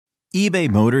eBay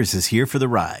Motors is here for the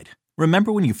ride.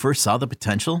 Remember when you first saw the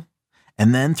potential?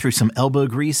 And then through some elbow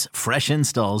grease, fresh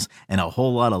installs, and a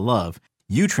whole lot of love,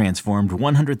 you transformed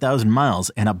 100,000 miles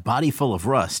and a body full of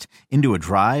rust into a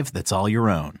drive that's all your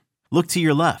own. Look to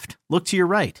your left. Look to your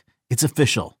right. It's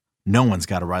official. No one's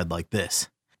got a ride like this.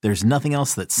 There's nothing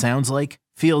else that sounds like,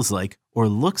 feels like, or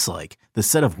looks like the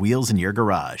set of wheels in your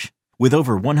garage. With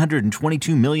over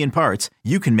 122 million parts,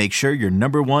 you can make sure your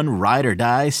number one ride or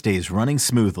die stays running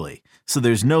smoothly. So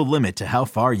there's no limit to how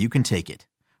far you can take it.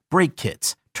 Brake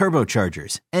kits,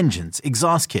 turbochargers, engines,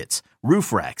 exhaust kits,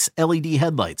 roof racks, LED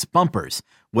headlights, bumpers,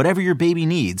 whatever your baby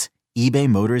needs, eBay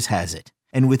Motors has it.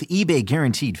 And with eBay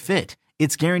Guaranteed Fit,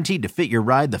 it's guaranteed to fit your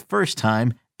ride the first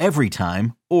time, every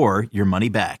time, or your money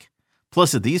back.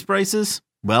 Plus at these prices,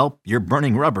 well, you're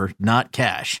burning rubber, not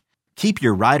cash. Keep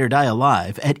your ride or die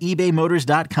alive at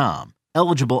ebaymotors.com.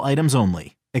 Eligible items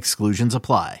only. Exclusions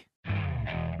apply.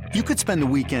 You could spend the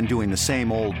weekend doing the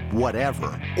same old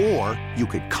whatever, or you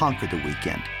could conquer the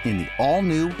weekend in the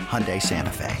all-new Hyundai Santa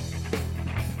Fe.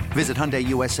 Visit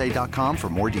HyundaiUSA.com for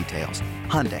more details.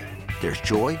 Hyundai, there's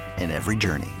joy in every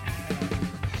journey.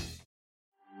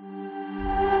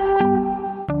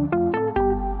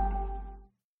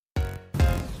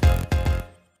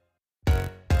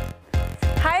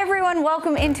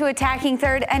 Welcome into Attacking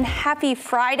Third and happy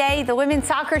Friday. The Women's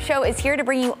Soccer Show is here to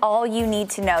bring you all you need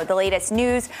to know. The latest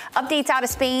news, updates out of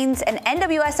Spain's, an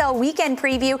NWSL weekend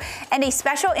preview, and a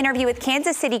special interview with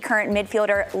Kansas City current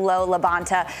midfielder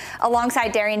LaBonta.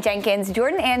 Alongside Darian Jenkins,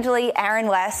 Jordan Angeli, Aaron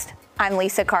West, I'm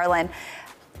Lisa Carlin.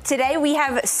 Today we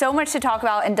have so much to talk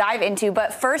about and dive into,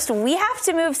 but first we have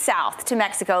to move south to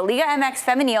Mexico. Liga MX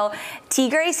Femenil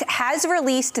Tigres has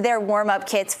released their warm-up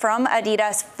kits from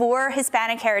Adidas for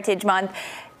Hispanic Heritage Month.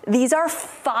 These are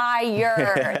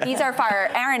fire. These are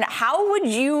fire. Aaron, how would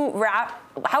you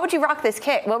rock this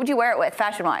kit? What would you wear it with,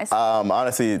 fashion-wise?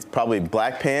 Honestly, it's probably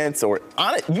black pants, or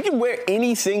you can wear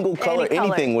any single color,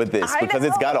 anything with this, because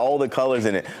it's got all the colors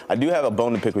in it. I do have a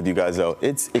bone to pick with you guys, though.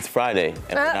 It's Friday,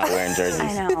 and we're not wearing jerseys.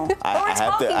 I know. I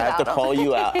have to call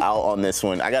you out on this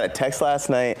one. I got a text last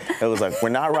night. It was like, we're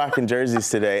not rocking jerseys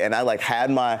today, and I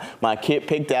had my kit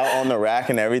picked out on the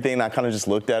rack and everything. And I kind of just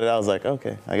looked at it. I was like,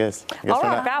 okay, I guess we're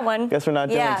not. That one. Guess we're not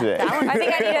doing it today. That one. I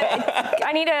think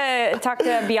I need to talk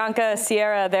to Bianca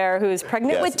Sierra there, who's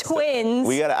pregnant with twins.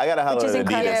 I gotta holler at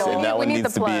Adidas, and that one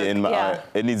needs to be in my.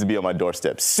 It needs to be on my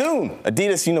doorstep soon.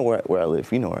 Adidas, you know where I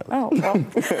live. You know where I live. Oh, well,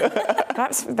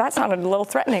 that sounded a little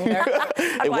threatening there.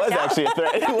 It was actually a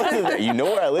threat. It wasn't. You know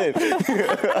where I live.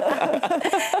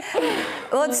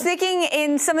 Well, sticking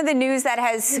in some of the news that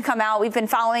has come out, we've been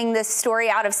following this story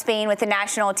out of Spain with the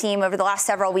national team over the last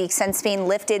several weeks since Spain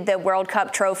lifted the World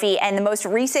Cup trophy. And the most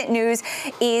recent news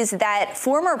is that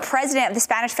former president of the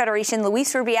Spanish Federation,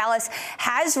 Luis Rubiales,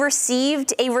 has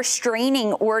received a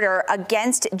restraining order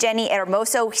against Jenny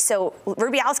Hermoso. So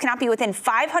Rubiales cannot be within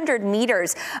 500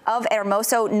 meters of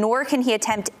Hermoso, nor can he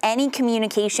attempt any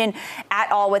communication at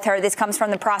all with her. This comes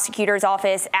from the prosecutor's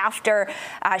office. After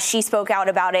she spoke out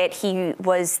about it, he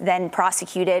was then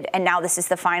prosecuted, and now this is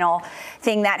the final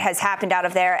thing that has happened out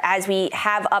of there. As we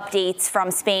have updates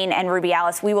from Spain and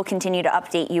Rubiales, we will continue to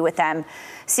update you with them.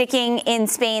 Sticking in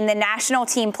Spain, the national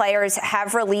team players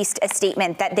have released a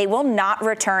statement that they will not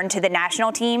return to the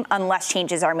national team unless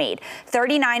changes are made.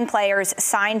 39 players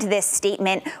signed this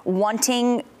statement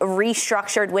wanting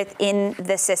restructured within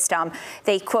the system.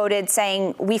 They quoted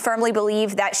saying, "We firmly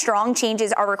believe that strong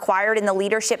changes are required in the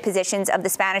leadership positions of the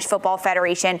Spanish Football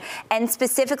Federation, and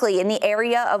specifically in the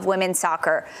area of women's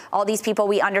soccer. All these people,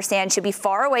 we understand, should be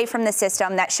far away from the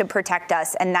system that should protect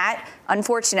us, and that,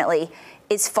 unfortunately,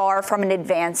 is far from an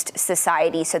advanced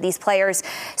society." So these players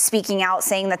speaking out,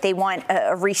 saying that they want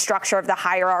a restructure of the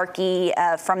hierarchy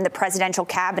from the presidential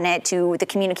cabinet to the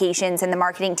communications and the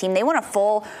marketing team. They want a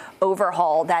full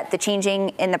overhaul, that the changing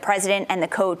in the president and the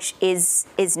coach is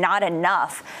not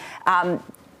enough.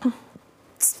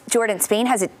 Jordan, Spain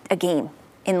has a game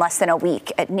in less than a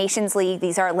week at Nations League.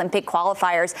 These are Olympic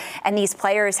qualifiers, and these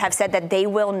players have said that they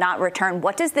will not return.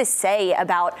 What does this say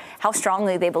about how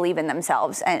strongly they believe in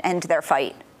themselves and their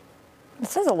fight? It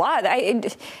says a lot.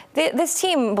 This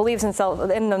team believes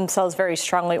in themselves very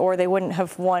strongly, or they wouldn't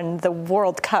have won the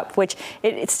World Cup, which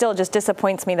it still just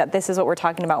disappoints me that this is what we're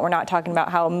talking about. We're not talking about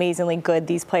how amazingly good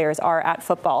these players are at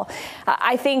football.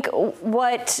 I think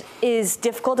what is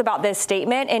difficult about this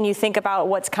statement, and you think about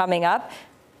what's coming up,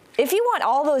 if you want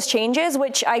all those changes,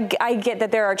 which I get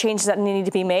that there are changes that need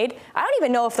to be made, I don't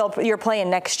even know if you're playing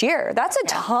next year. That's a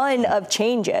ton of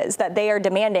changes that they are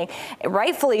demanding.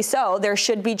 Rightfully so, there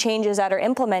should be changes that are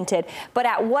implemented. But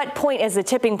at what point is the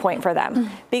tipping point for them?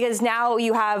 Because now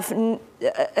you have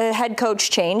a head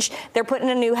coach change. They're putting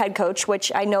a new head coach,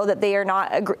 which I know that they are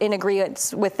not in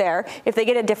agreement with there. If they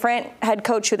get a different head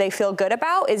coach who they feel good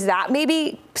about, is that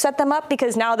maybe set them up?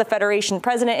 Because now the federation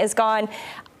president is gone.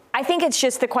 I think it's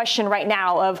just the question right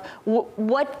now of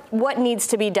what needs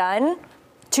to be done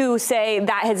to say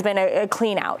that has been a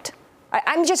clean out.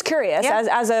 I'm just curious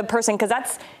as a person, because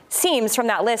that seems from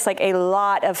that list like a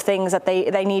lot of things that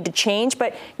they need to change.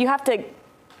 But you have to,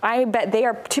 I bet they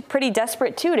are pretty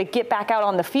desperate too to get back out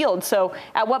on the field. So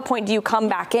at what point do you come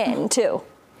back in too?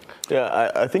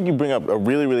 Yeah, I think you bring up a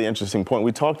really, really interesting point.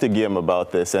 We talked to Guillaume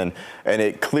about this, and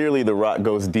it clearly the rot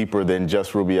goes deeper than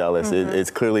just Rubiales.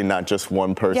 It's clearly not just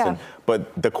one person. Yeah.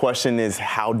 But the question is,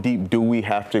 how deep do we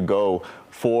have to go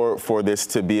for this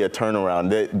to be a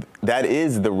turnaround? That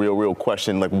is the real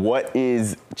question. Like, what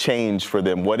is change for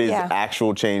them? What is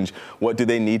actual change? What do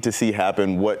they need to see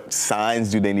happen? What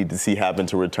signs do they need to see happen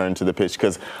to return to the pitch?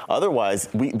 Because otherwise,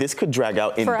 this could drag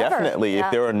out indefinitely. If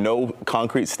there are no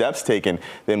concrete steps taken,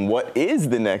 then what is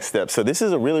the next step? So this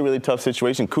is a really, really tough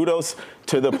situation. Kudos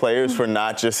to the players for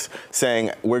not just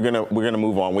saying we're gonna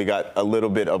move on. We got a little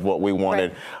bit of what we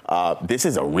wanted. This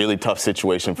is a really tough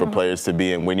situation for players to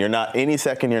be in. When you're not, any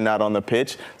second you're not on the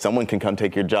pitch, someone can come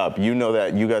take your job. You know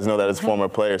that. You guys know that as former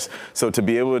players. So to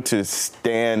be able to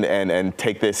stand and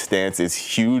take this stance is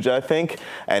huge, I think,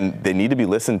 and they need to be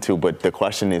listened to. But the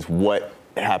question is, what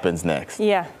happens next?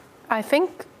 Yeah, I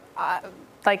think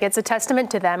it's a testament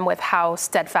to them with how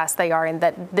steadfast they are, and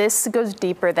that this goes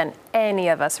deeper than any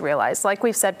of us realize. Like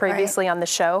we've said previously on the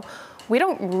show, we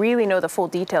don't really know the full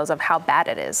details of how bad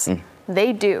it is.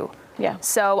 They do. Yeah.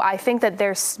 So I think that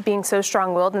they're being so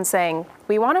strong-willed and saying,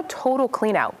 we want a total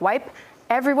clean-out. Wipe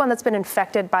everyone that's been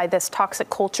infected by this toxic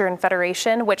culture and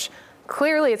federation, which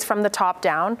clearly it's from the top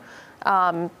down.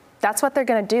 That's what they're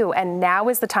going to do. And now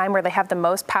is the time where they have the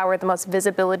most power, the most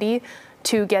visibility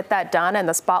to get that done, and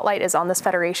the spotlight is on this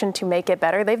federation to make it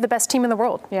better. They have the best team in the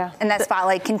world. Yeah. And that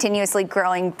spotlight continuously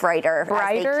growing brighter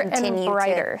as they continue and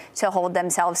brighter to hold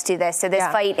themselves to this. So this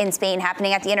fight in Spain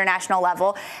happening at the international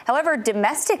level. However,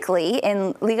 domestically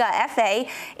in Liga FA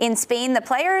in Spain, the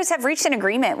players have reached an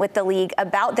agreement with the league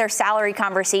about their salary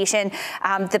conversation.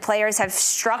 The players have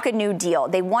struck a new deal.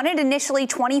 They wanted initially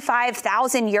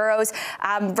 25,000 euros.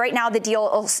 Right now the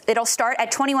deal, it'll start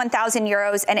at 21,000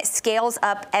 euros and it scales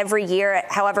up every year.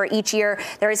 However, each year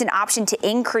there is an option to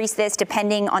increase this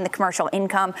depending on the commercial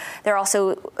income. They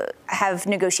also have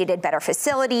negotiated better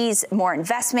facilities, more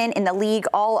investment in the league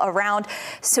all around.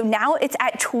 So now it's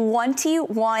at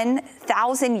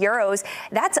 21,000 euros.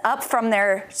 That's up from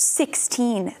their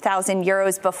 16,000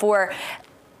 euros before.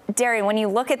 Darian, when you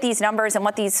look at these numbers and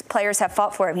what these players have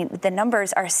fought for, I mean, the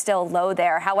numbers are still low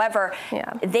there. However,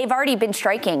 they've already been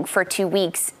striking for 2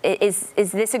 weeks. Is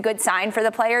this a good sign for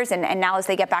the players and now as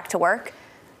they get back to work?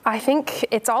 I think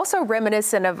it's also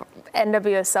reminiscent of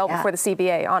NWSL before the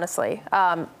CBA, honestly.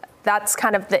 That's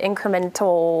kind of the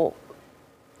incremental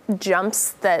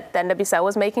jumps that the NWSL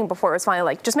was making before it was finally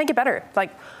like, just make it better.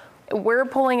 Like, we're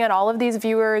pulling in all of these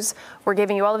viewers. We're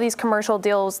giving you all of these commercial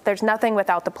deals. There's nothing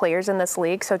without the players in this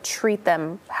league, so treat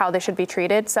them how they should be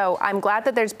treated. So I'm glad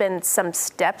that there's been some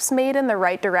steps made in the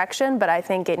right direction, but I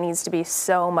think it needs to be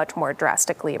so much more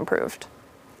drastically improved.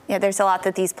 Yeah, there's a lot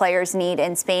that these players need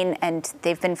in Spain, and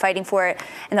they've been fighting for it,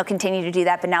 and they'll continue to do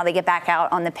that, but now they get back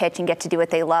out on the pitch and get to do what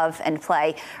they love and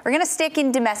play. We're going to stick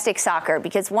in domestic soccer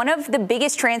because one of the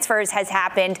biggest transfers has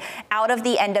happened out of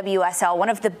the NWSL. One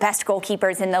of the best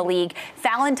goalkeepers in the league,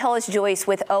 Fallon Tullis-Joyce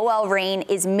with OL Reign,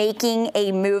 is making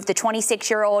a move. The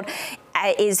 26-year-old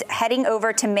is heading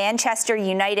over to Manchester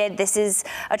United. This is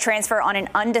a transfer on an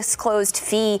undisclosed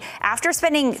fee. After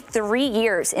spending 3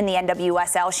 years in the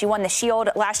NWSL, she won the Shield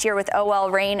last year with OL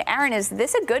Reign. Aaron, is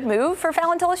this a good move for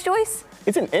Fallon Tullis-Joyce?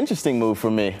 It's an interesting move for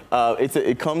me.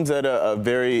 It comes at a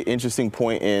very interesting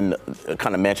point in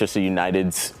kind of Manchester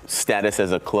United's status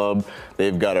as a club.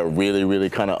 They've got a really, really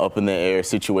kind of up-in-the-air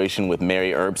situation with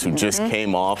Mary Earps, who just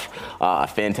came off a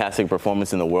fantastic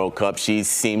performance in the World Cup. She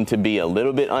seemed to be a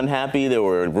little bit unhappy. There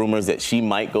were rumors that she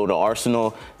might go to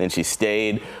Arsenal, then she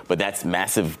stayed. But that's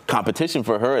massive competition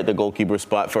for her at the goalkeeper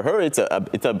spot. For her, it's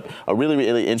a really,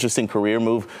 really interesting career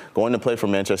move. Going to play for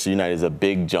Manchester United is a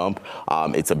big jump.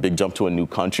 It's a big jump to a new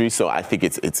country, so I think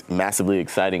it's massively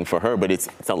exciting for her. But it's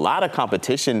a lot of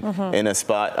competition in a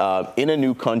spot in a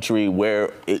new country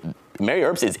where Mary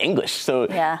Earps is English, so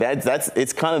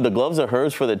it's kind of the gloves are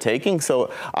hers for the taking.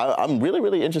 So I'm really,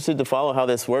 really interested to follow how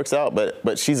this works out. But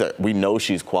we know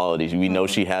she's quality. We know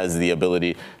she has the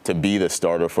ability to be the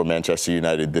starter for Manchester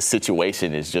United. The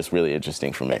situation is just really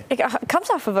interesting for me. It comes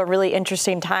off of a really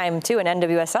interesting time too in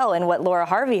NWSL, and what Laura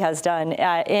Harvey has done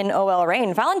in OL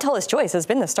Reign. Valentella's Choice has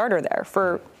been the starter there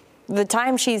for the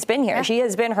time she's been here. She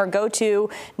has been her go-to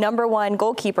number one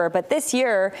goalkeeper. But this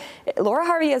year, Laura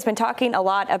Harvey has been talking a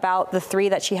lot about the three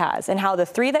that she has and how the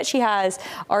three that she has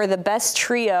are the best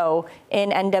trio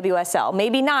in NWSL.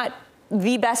 Maybe not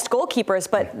the best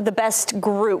goalkeepers, but the best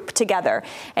group together.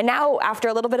 And now, after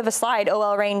a little bit of a slide,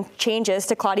 OL Reign changes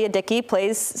to Claudia Dickey,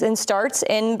 plays and starts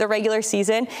in the regular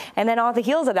season. And then on the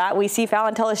heels of that, we see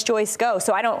Valentella's Choice go.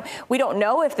 So we don't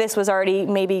know if this was already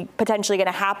maybe potentially going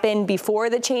to happen before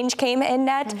the change came in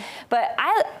net. But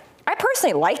I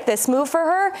personally like this move for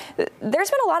her. There's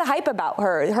been a lot of hype about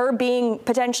her being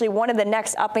potentially one of the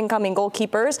next up-and-coming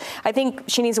goalkeepers. I think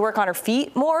she needs to work on her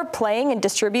feet more, playing and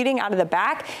distributing out of the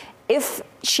back. If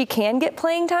she can get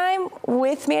playing time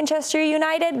with Manchester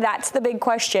United, that's the big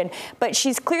question. But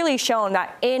she's clearly shown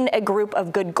that in a group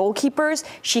of good goalkeepers,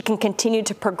 she can continue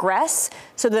to progress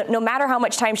so that no matter how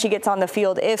much time she gets on the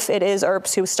field, if it is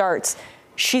Earps who starts,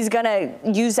 she's going to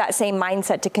use that same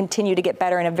mindset to continue to get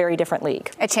better in a very different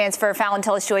league. A chance for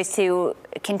Valentella's Choice to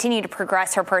continue to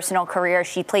progress her personal career.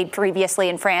 She played previously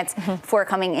in France before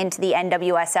coming into the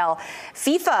NWSL.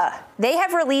 FIFA, they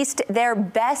have released their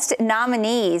best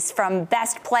nominees from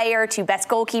best player to best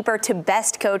goalkeeper to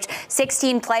best coach.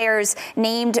 16 players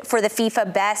named for the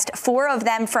FIFA best, 4 of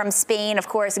them from Spain. Of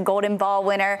course, Golden Ball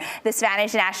winner, the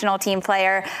Spanish national team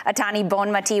player, Atani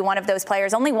Bonmati, one of those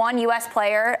players. Only one U.S.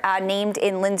 player named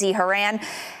in Lindsey Horan.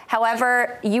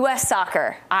 However, U.S.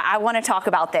 Soccer, I want to talk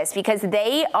about this because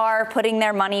they are putting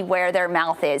their money where their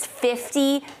mouth is.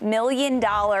 $50 million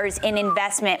in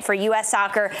investment for U.S.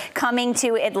 Soccer coming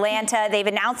to Atlanta. They've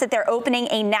announced that they're opening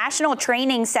a national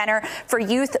training center for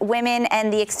youth, women,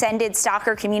 and the extended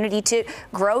soccer community to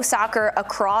grow soccer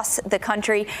across the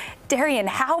country. Darian,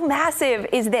 how massive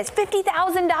is this?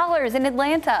 $50,000 in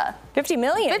Atlanta. $50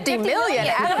 million. $50 million.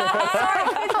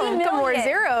 Couple more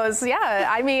zeros. Yeah.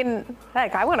 I mean,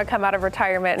 heck, I want to come out of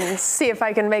retirement and see if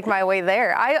I can make my way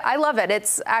there. I love it.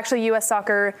 It's actually U.S.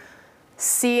 Soccer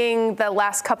seeing the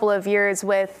last couple of years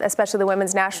with especially the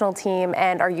women's national team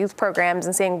and our youth programs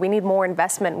and saying we need more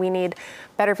investment, we need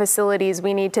better facilities,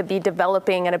 we need to be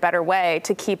developing in a better way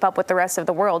to keep up with the rest of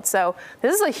the world. So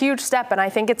this is a huge step, and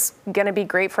I think it's going to be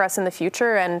great for us in the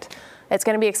future, and it's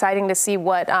going to be exciting to see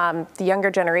what the younger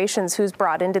generations who's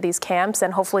brought into these camps,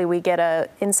 and hopefully we get an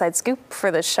inside scoop for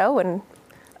this show and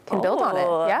can build on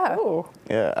it. Yeah. Ooh.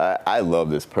 Yeah, I love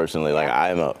this personally. Like,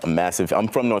 I'm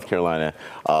from North Carolina.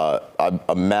 I'm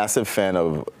a massive fan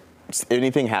of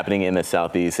anything happening in the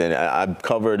Southeast, and I've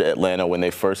covered Atlanta when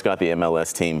they first got the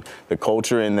MLS team. The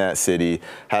culture in that city,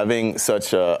 having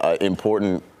such a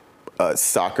important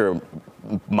soccer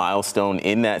milestone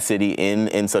in that city,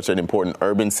 in such an important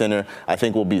urban center, I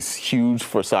think will be huge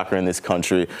for soccer in this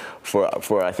country,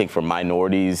 for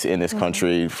minorities in this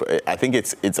country. I think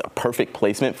it's a perfect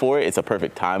placement for it. It's a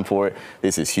perfect time for it.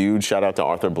 This is huge. Shout out to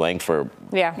Arthur Blank for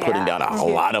putting down a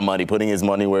lot of money, putting his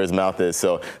money where his mouth is.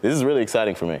 So this is really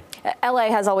exciting for me. LA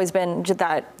has always been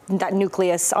that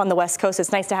nucleus on the West Coast.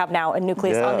 It's nice to have now a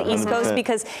nucleus on the East 100%. Coast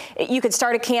because you could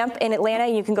start a camp in Atlanta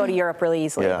and you can go to Europe really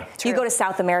easily. Yeah. You go to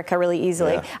South America really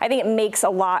easily. Yeah. I think it makes a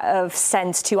lot of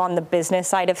sense too on the business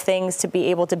side of things to be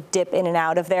able to dip in and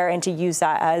out of there and to use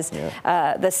that as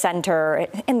the center.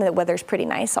 And the weather's pretty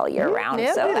nice all year round.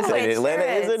 Yeah, so Atlanta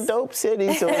is a dope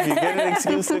city, so if you get an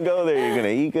excuse to go there, you're gonna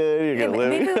eat good, you're gonna live.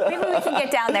 Maybe we can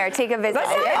get down there, take a visit.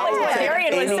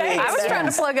 I was trying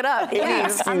to plug it up. Any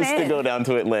excuse to go down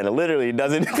to Atlanta, literally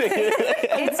doesn't.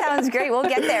 It sounds great. We'll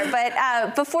get there.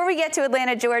 But before we get to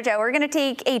Atlanta, Georgia, we're going to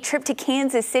take a trip to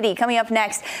Kansas City. Coming up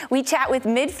next, we chat with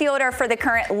midfielder for the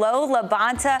current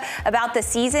LaBonta about the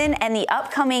season and the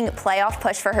upcoming playoff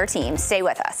push for her team. Stay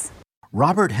with us.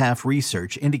 Robert Half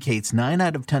research indicates 9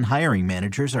 out of 10 hiring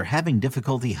managers are having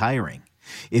difficulty hiring.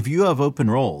 If you have open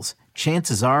roles,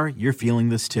 chances are you're feeling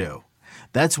this too.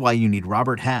 That's why you need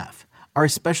Robert Half. Our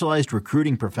specialized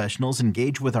recruiting professionals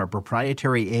engage with our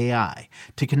proprietary AI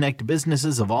to connect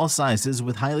businesses of all sizes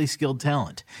with highly skilled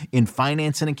talent in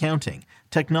finance and accounting,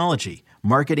 technology,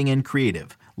 marketing and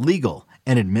creative, legal,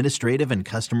 and administrative and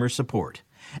customer support.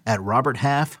 At Robert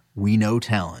Half, we know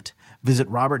talent. Visit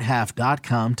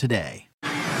roberthalf.com today.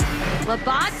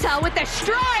 LaBonta with the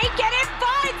strike, and it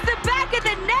finds the back of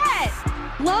the net.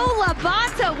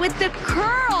 LaBonta with the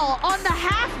curl on the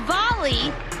half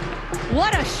volley.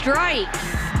 What a strike.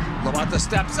 LaBonta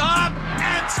steps up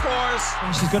and and scores.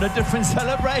 And she's got a different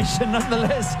celebration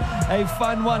nonetheless. A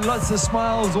fun one, lots of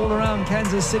smiles all around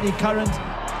Kansas City Current.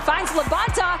 Finds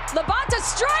LaBonta. LaBonta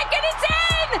strike, and it's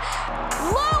in!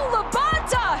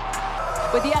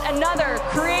 LaBonta with yet another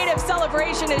creative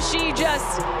celebration as she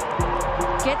just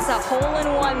gets a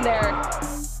hole-in-one there.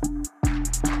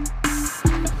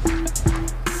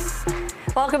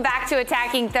 Welcome back to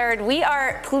Attacking Third. We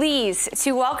are pleased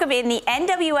to welcome in the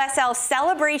NWSL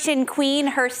celebration queen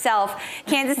herself,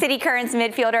 Kansas City Currents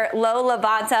midfielder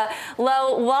LaBonta.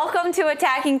 Lo, welcome to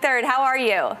Attacking Third. How are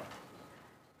you?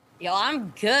 Yo,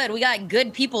 I'm good. We got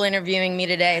good people interviewing me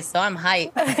today, so I'm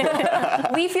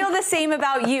hyped. We feel the same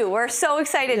about you. We're so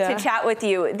excited to chat with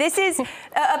you. This is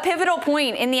a pivotal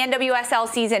point in the NWSL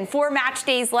season. 4 match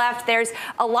days left. There's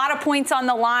a lot of points on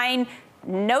the line.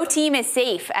 No team is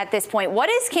safe at this point. What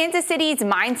is Kansas City's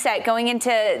mindset going into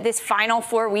this final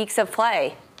 4 weeks of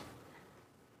play?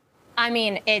 I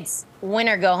mean, it's win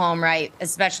or go home, right?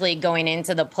 Especially going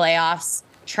into the playoffs,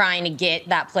 trying to get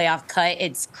that playoff cut.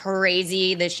 It's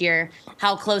crazy this year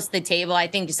how close the table. I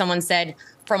think someone said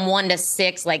from 1 to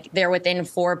 6, like they're within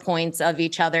 4 points of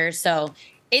each other. So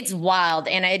it's wild.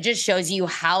 And it just shows you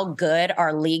how good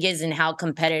our league is and how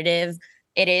competitive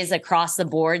it is across the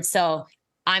board. So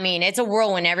I mean, it's a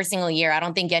whirlwind every single year. I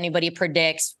don't think anybody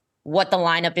predicts what the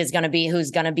lineup is going to be, who's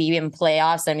going to be in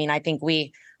playoffs. I mean, I think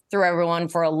we threw everyone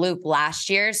for a loop last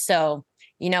year. So,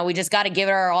 you know, we just got to give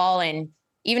it our all. And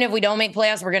even if we don't make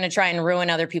playoffs, we're going to try and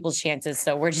ruin other people's chances.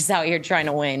 So we're just out here trying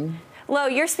to win. Lo,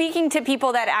 you're speaking to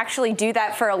people that actually do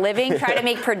that for a living, try to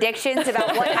make predictions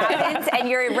about what happens, and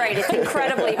you're right, it's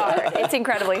incredibly hard. It's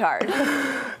incredibly hard.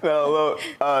 No,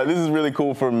 Lo, this is really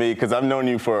cool for me because I've known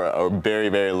you for a very,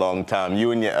 very long time.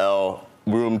 You and Yael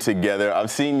roomed together.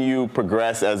 I've seen you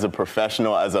progress as a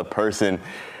professional, as a person.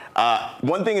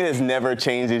 One thing that has never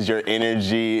changed is your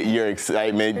energy, your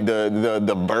excitement,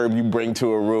 the verb you bring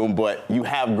to a room, but you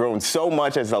have grown so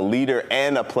much as a leader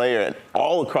and a player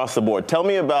all across the board. Tell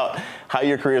me about how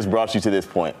your career has brought you to this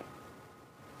point.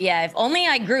 Yeah, if only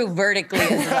I grew vertically as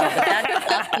well, but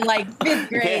that's up in like 5th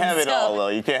grade. You can't have it all, though.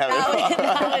 You can't have it all.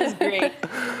 That was great.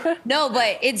 No,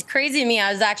 but it's crazy to me.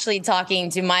 I was actually talking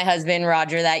to my husband,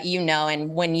 Roger, that you know,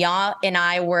 and when y'all and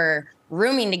I were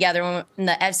rooming together in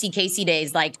the FCKC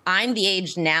days, like I'm the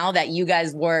age now that you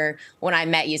guys were when I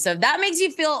met you. So if that makes you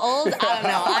feel old, I don't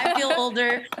know. I feel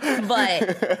older,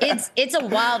 but it's a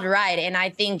wild ride. And I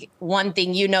think one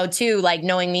thing, you know, too, like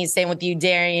knowing me, same with you,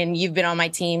 Darian, you've been on my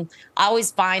team. I always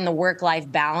find the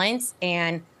work-life balance.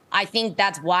 And I think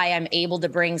that's why I'm able to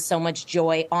bring so much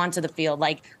joy onto the field.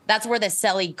 Like that's where the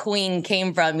Selly Queen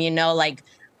came from, you know, like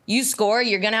you score,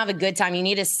 you're going to have a good time. You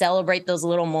need to celebrate those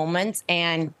little moments.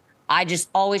 And I just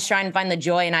always try and find the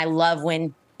joy, and I love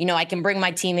when, you know, I can bring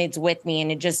my teammates with me,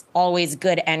 and it's just always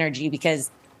good energy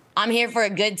because I'm here for a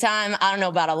good time. I don't know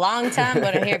about a long time,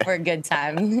 but I'm here for a good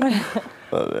time.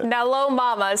 Now, Lo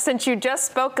Mama, since you just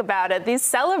spoke about it, these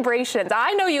celebrations,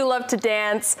 I know you love to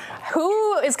dance.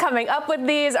 Who is coming up with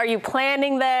these? Are you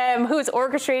planning them? Who's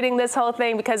orchestrating this whole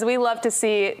thing? Because we love to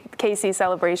see KC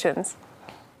celebrations.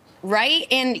 Right?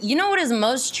 And you know what is the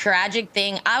most tragic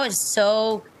thing?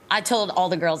 I told all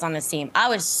the girls on this team, I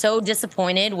was so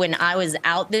disappointed when I was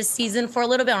out this season for a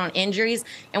little bit on injuries,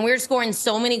 and we were scoring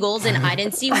so many goals, and I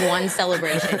didn't see one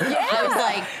celebration. Yeah.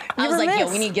 I was like, yo,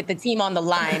 we need to get the team on the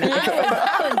line.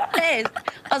 I was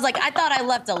pissed. I was like, I thought I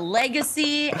left a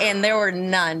legacy, and there were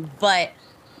none. But,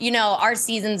 you know, our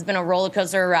season's been a roller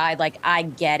coaster ride. Like, I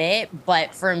get it.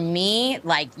 But for me,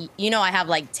 like, you know, I have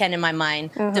like 10 in my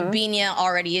mind. Mm-hmm. Dabinia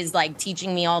already is like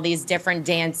teaching me all these different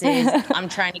dances. I'm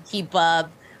trying to keep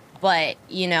up. But,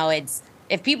 you know,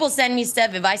 if people send me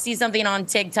stuff, if I see something on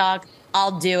TikTok,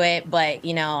 I'll do it. But,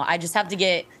 you know, I just have to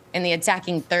get in the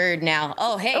attacking third now.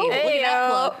 Oh, hey, look at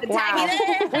that flow.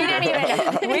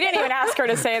 Wow. We didn't even ask her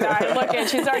to say that. Look, and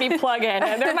she's already plugged in.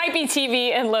 And there might be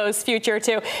TV in Lowe's future,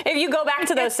 too. If you go back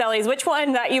to those Sellies, which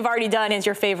one that you've already done is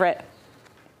your favorite?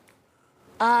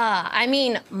 I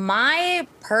mean, my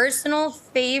personal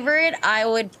favorite, I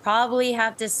would probably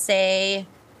have to say,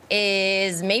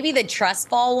 is maybe the trust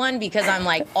fall one, because I'm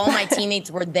like, all my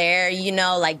teammates were there, you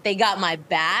know, like they got my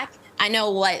back. I know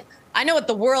what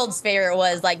the world's favorite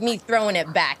was, like me throwing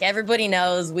it back. Everybody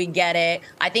knows, we get it.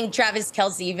 I think Travis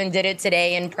Kelce even did it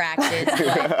today in practice.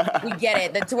 But we get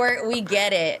it. The twerk, we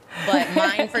get it. But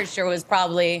mine for sure was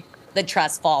probably the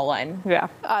trust fall one. Yeah,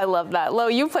 I love that. Lo,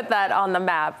 you put that on the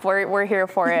map. We're here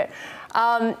for it.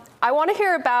 I want to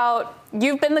hear about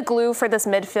you've been the glue for this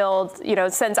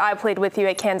midfield, since I played with you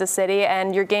at Kansas City,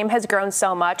 and your game has grown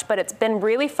so much, but it's been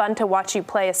really fun to watch you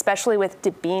play, especially with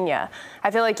Debinha.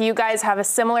 I feel like you guys have a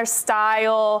similar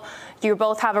style. You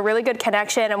both have a really good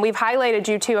connection, and we've highlighted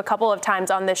you two a couple of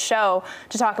times on this show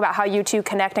to talk about how you two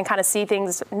connect and kind of see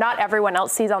things not everyone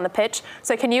else sees on the pitch.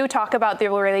 So can you talk about the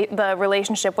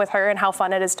relationship with her and how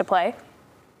fun it is to play?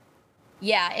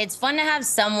 Yeah, it's fun to have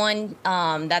someone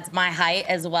that's my height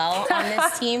as well on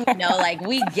this team.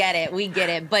 We get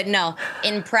it. But no,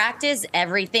 in practice,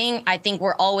 everything, I think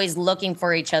we're always looking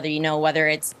for each other, whether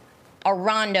it's a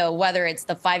rondo, whether it's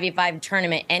the 5v5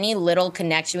 tournament, any little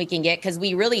connection we can get, because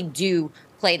we really do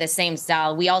play the same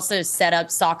style. We also set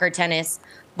up soccer tennis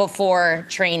before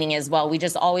training as well. We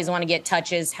just always want to get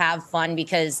touches, have fun,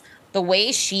 because the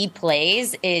way she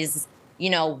plays is,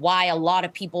 why a lot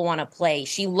of people want to play.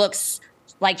 She looks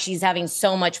like she's having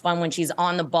so much fun when she's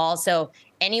on the ball. So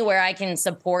anywhere I can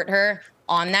support her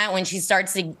on that, when she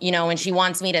starts to, when she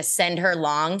wants me to send her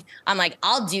long, I'm like,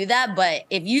 I'll do that. But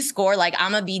if you score,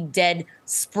 I'm going to be dead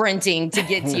sprinting to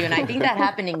get to you. And I think that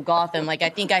happened in Gotham. I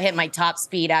think I hit my top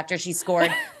speed after she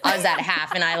scored. I was at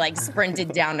half and I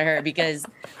sprinted down to her because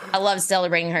I love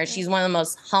celebrating her. She's one of the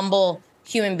most humble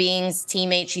human beings,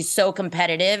 teammate. She's so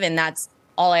competitive, and that's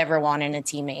all I ever want in a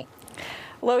teammate.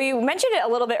 Lo, you mentioned it a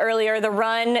little bit earlier, the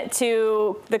run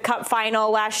to the Cup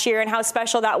final last year and how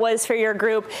special that was for your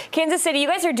group. Kansas City, you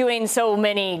guys are doing so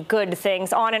many good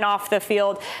things on and off the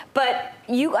field, but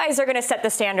you guys are going to set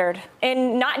the standard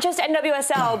in not just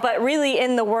NWSL, but really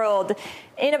in the world.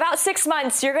 In about 6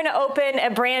 months, you're going to open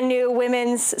a brand new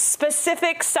women's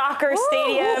specific soccer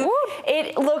stadium.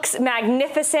 It looks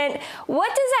magnificent. What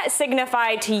does that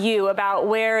signify to you about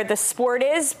where the sport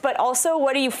is, but also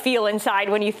what do you feel inside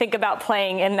when you think about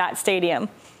playing in that stadium?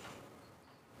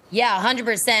 Yeah,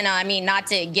 100%. I mean, not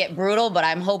to get brutal, but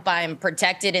I hope I'm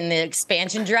protected in the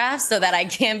expansion draft so that I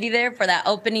can be there for that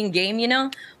opening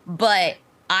game, But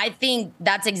I think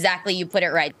that's exactly, you put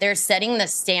it right. They're setting the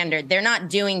standard. They're not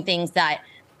doing things that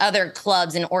other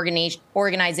clubs and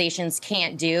organizations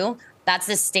can't do. That's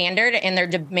the standard, and they're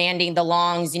demanding the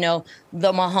Longs, the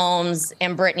Mahomes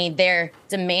and Brittany. They're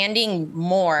demanding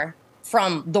more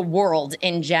from the world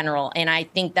in general, and I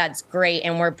think that's great.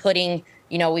 And we're putting,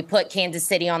 we put Kansas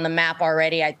City on the map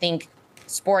already. I think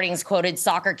Sporting's quoted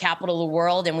soccer capital of the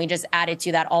world, and we just added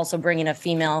to that also bringing a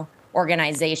female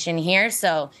organization here.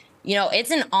 So,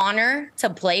 it's an honor to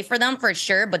play for them for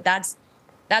sure, but that's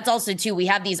also, too, we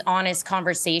have these honest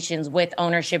conversations with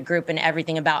ownership group and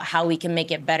everything about how we can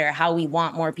make it better, how we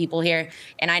want more people here.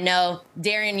 And I know,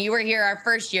 Darren, you were here our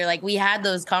first year. We had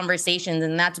those conversations,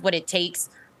 and that's what it takes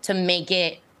to make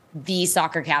it the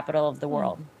soccer capital of the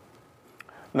world.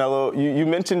 Now, you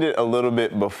mentioned it a little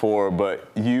bit before,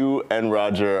 but you and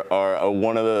Roger are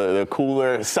one of the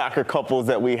cooler soccer couples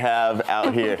that we have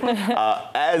out here.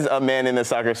 As a man in the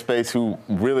soccer space who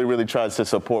really, really tries to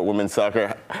support women's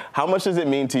soccer, how much does it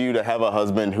mean to you to have a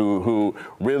husband who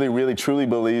really, really, truly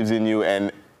believes in you?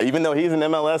 And even though he's an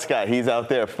MLS guy, he's out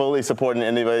there fully supporting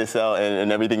NWSL and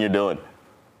everything you're doing.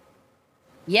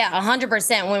 Yeah,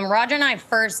 100%. When Roger and I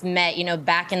first met,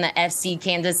 back in the FC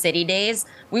Kansas City days,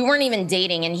 we weren't even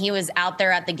dating, and he was out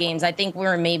there at the games. I think we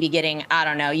were maybe getting, I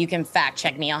don't know, you can fact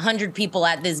check me, 100 people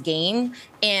at this game,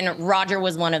 and Roger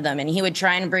was one of them, and he would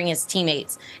try and bring his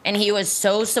teammates, and he was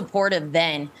so supportive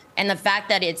then. And the fact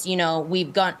that it's,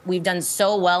 we've done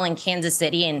so well in Kansas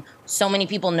City, and so many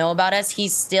people know about us,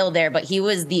 he's still there, but he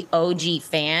was the OG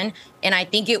fan, and I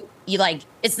think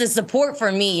it's the support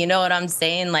for me, you know what I'm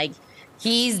saying?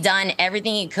 He's done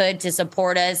everything he could to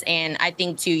support us. And I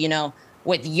think, too,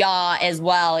 with y'all as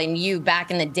well and you back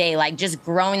in the day, just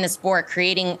growing the sport,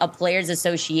 creating a players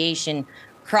association,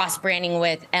 cross-branding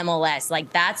with MLS.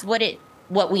 That's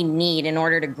what we need in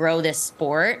order to grow this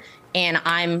sport. And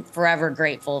I'm forever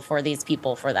grateful for these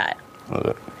people for that.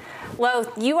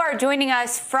 Lo, you are joining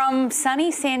us from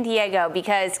sunny San Diego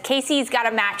because Casey's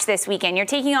got a match this weekend. You're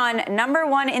taking on number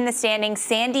 1 in the standings,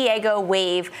 San Diego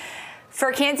Wave.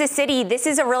 For Kansas City, this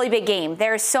is a really big game.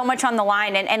 There's so much on the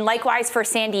line, and likewise for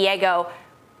San Diego.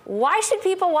 Why should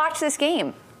people watch this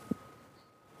game?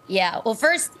 Yeah, well,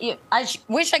 first, I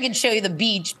wish I could show you the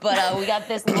beach, but we got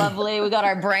this lovely, we got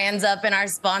our brands up and our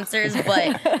sponsors,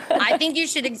 but I think you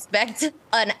should expect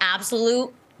an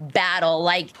absolute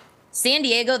battle. San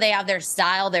Diego, they have their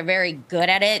style. They're very good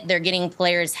at it. They're getting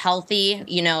players healthy,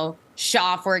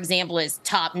 Shaw, for example, is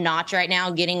top notch right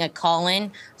now, getting a call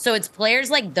in. So it's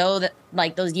players like those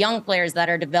young players that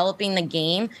are developing the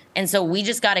game. And so we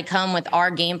just got to come with our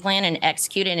game plan and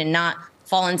execute it and not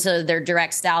fall into their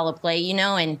direct style of play,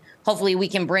 and hopefully we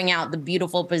can bring out the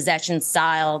beautiful possession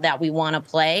style that we want to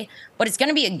play. But it's going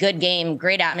to be a good game,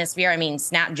 great atmosphere. I mean,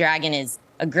 Snapdragon is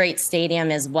a great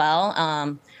stadium as well.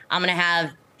 I'm going to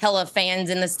have hella fans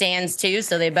in the stands too,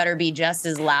 so they better be just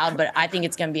as loud, but I think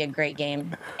it's going to be a great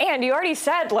game. And you already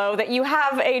said, Lo, that you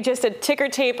have just a ticker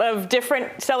tape of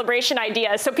different celebration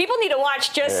ideas, so people need to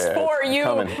watch just for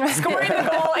you scoring the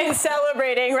goal and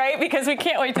celebrating, right? Because we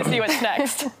can't wait to see what's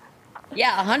next.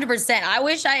 Yeah, 100%. I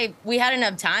wish we had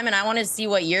enough time, and I want to see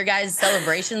what your guys'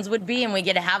 celebrations would be, and we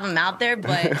get to have them out there,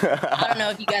 but I don't know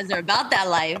if you guys are about that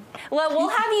life. Well, we'll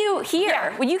have you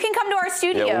here. Yeah. You can come to our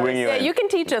studio. Yeah, you can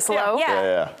teach us, Lo.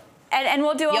 Yeah. And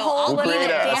we'll do a whole we'll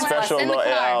create a special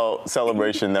little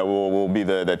celebration that will be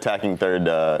the attacking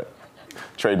third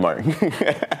trademark.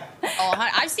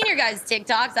 I've seen your guys'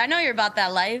 TikToks. I know you're about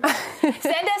that life.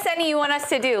 Send us any you want us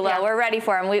to do, Lo. Yeah. We're ready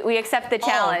for them. We accept the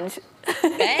challenge.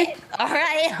 Okay. All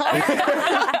right.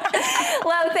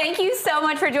 Lo, thank you so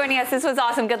much for joining us. This was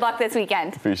awesome. Good luck this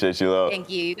weekend. Appreciate you, Lo. Thank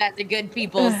you. You guys are good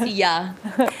people. See ya.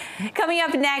 Coming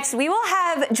up next, we will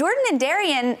have Jordan and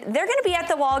Darian. They're going to be at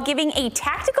the wall giving a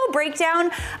tactical breakdown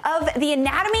of the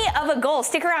anatomy of a goal.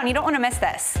 Stick around. You don't want to miss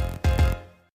this.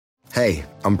 Hey,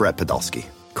 I'm Brett Podolsky,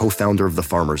 co-founder of The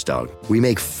Farmer's Dog. We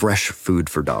make fresh food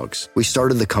for dogs. We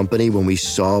started the company when we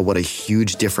saw what a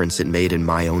huge difference it made in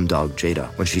my own dog,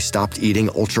 Jada, when she stopped eating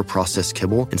ultra-processed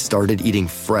kibble and started eating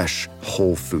fresh,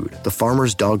 whole food. The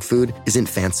Farmer's Dog food isn't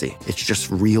fancy. It's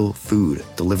just real food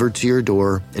delivered to your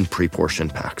door in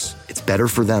pre-portioned packs. It's better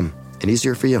for them and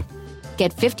easier for you.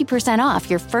 Get 50% off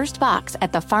your first box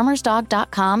at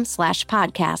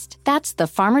thefarmersdog.com/podcast. That's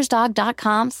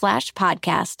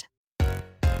thefarmersdog.com/podcast.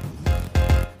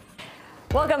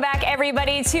 Welcome back,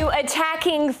 everybody, to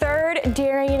Attacking Third.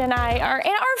 Darian and I are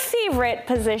in our favorite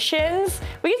positions.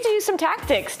 We get to do some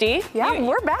tactics, Dee. Yeah,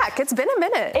 we're back. It's been a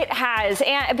minute. It has,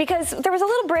 and because there was a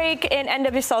little break in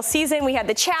NWSL season, we had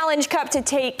the Challenge Cup to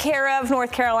take care of.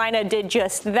 North Carolina did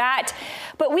just that.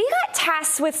 But we got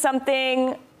tasked with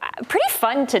something pretty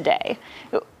fun today.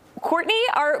 Courtney,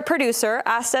 our producer,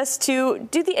 asked us to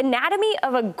do the anatomy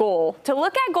of a goal, to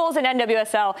look at goals in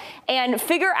NWSL and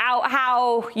figure out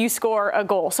how you score a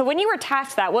goal. So when you were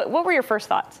tasked that, what were your first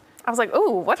thoughts? I was like, ooh,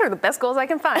 what are the best goals I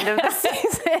can find of this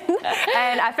season?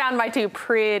 And I found my two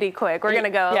pretty quick. We're going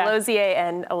to go Lozier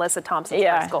and Alyssa Thompson's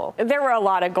first goal. There were a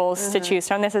lot of goals to choose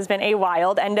from. This has been a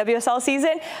wild NWSL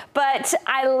season, but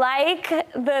I like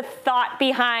the thought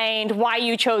behind why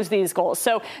you chose these goals.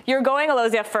 So you're going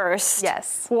Lozier first.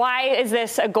 Yes. Why is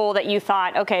this a goal that you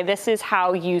thought, okay, this is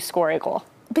how you score a goal?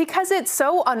 Because it's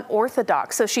so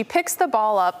unorthodox. So she picks the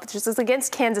ball up, just as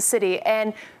against Kansas City,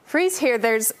 and freeze here,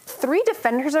 there's 3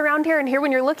 defenders around here, and here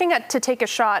when you're looking to take a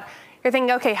shot, you're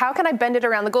thinking, okay, how can I bend it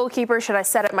around the goalkeeper? Should I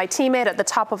set up my teammate at the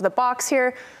top of the box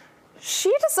here?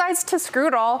 She decides to screw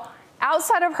it all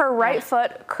outside of her right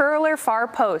foot, curler far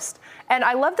post. And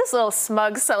I love this little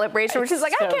smug celebration where she's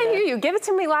like, I can't hear you. Give it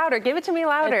to me louder. Give it to me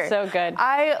louder. It's so good.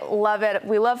 I love it.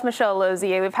 We love Michelle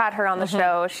Lozier. We've had her on the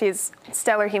show. She's a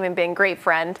stellar human being, great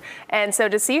friend. And so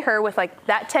to see her with like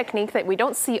that technique that we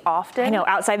don't see often. I know,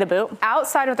 outside the boot.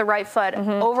 Outside of the right foot,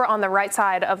 over on the right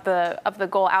side of the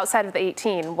goal, outside of the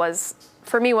 18 was,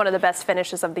 for me, one of the best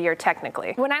finishes of the year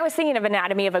technically. When I was thinking of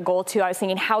anatomy of a goal too, I was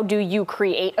thinking, how do you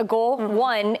create a goal?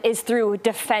 One is through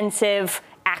defensive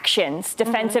actions,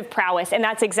 defensive prowess, and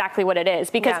that's exactly what it is,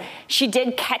 because she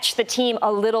did catch the team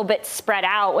a little bit spread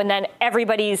out when then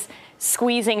everybody's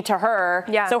squeezing to her.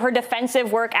 So her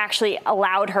defensive work actually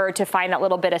allowed her to find that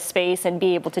little bit of space and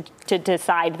be able to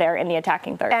decide there in the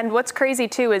attacking third. And what's crazy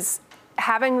too is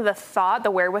having the thought,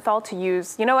 the wherewithal to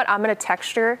use, you know what, I'm going to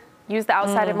texture, use the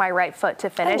outside of my right foot to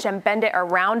finish and bend it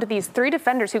around these 3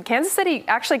 defenders who Kansas City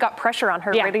actually got pressure on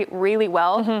her really, really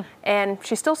well. And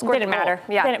she still scored. Didn't matter.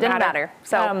 Yeah, didn't matter.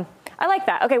 So I like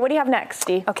that. Okay, what do you have next,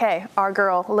 Dee? Okay, our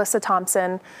girl, Alyssa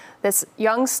Thompson, this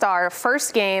young star,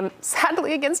 first game,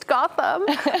 sadly against Gotham,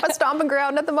 a stomping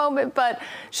ground at the moment, but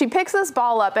she picks this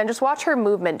ball up and just watch her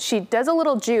movement. She does a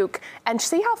little juke and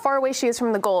see how far away she is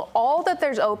from the goal. All that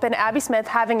there's open, Abby Smith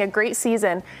having a great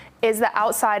season, is the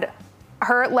outside,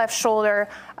 her left shoulder,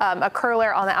 a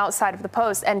curler on the outside of the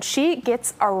post, and she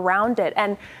gets around it.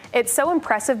 And it's so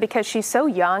impressive because she's so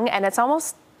young, and it's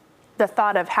almost the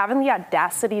thought of having the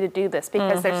audacity to do this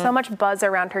because there's so much buzz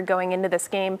around her going into this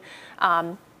game,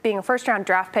 being a first-round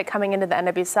draft pick coming into the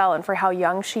NWSL, and for how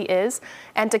young she is,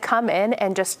 and to come in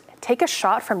and just take a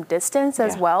shot from distance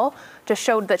as well, just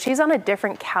showed that she's on a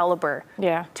different caliber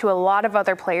to a lot of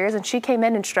other players. And she came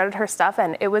in and strutted her stuff,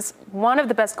 and it was one of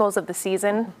the best goals of the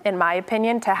season, in my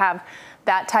opinion, to have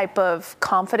that type of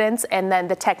confidence and then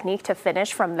the technique to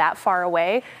finish from that far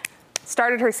away.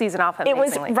 started her season off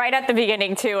amazingly. It was right at the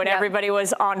beginning, too, and everybody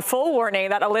was on full warning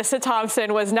that Alyssa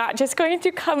Thompson was not just going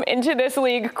to come into this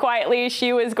league quietly.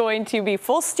 She was going to be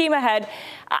full steam ahead.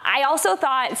 I also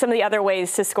thought some of the other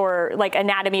ways to score, like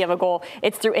anatomy of a goal,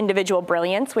 it's through individual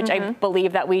brilliance, which I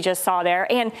believe that we just saw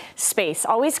there, and space,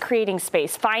 always creating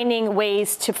space, finding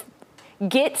ways to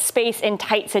get space in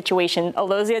tight situations.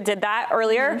 Alozia did that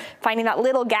earlier, finding that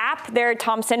little gap there.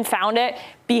 Thompson found it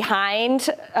behind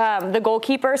the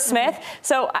goalkeeper, Smith.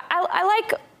 So I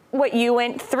like what you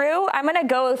went through. I'm going to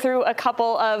go through a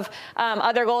couple of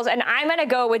other goals, and I'm going to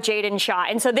go with Jayden Shaw.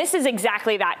 And so this is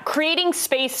exactly that, creating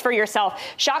space for yourself.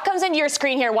 Shaw comes into your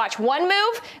screen here. Watch one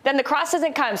move, then the cross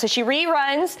doesn't come. So she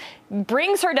reruns,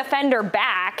 brings her defender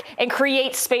back, and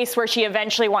creates space where she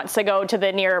eventually wants to go to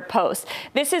the near post.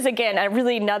 This is, again,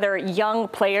 another young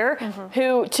player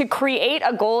who, to create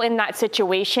a goal in that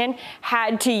situation,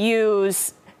 had to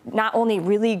use not only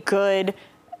really good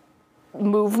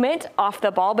movement off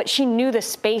the ball, but she knew the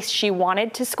space she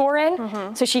wanted to score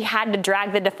in. So she had to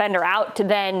drag the defender out to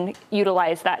then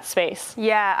utilize that space.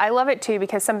 Yeah, I love it too,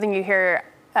 because something you hear,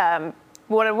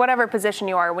 whatever position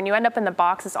you are, when you end up in the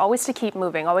box, is always to keep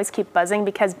moving, always keep buzzing,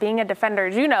 because being a defender,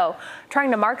 as you know,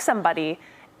 trying to mark somebody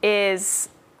is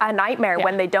a nightmare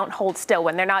when they don't hold still,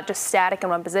 when they're not just static in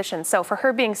one position. So for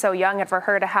her being so young and for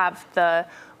her to have the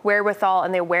wherewithal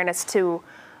and the awareness to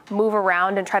move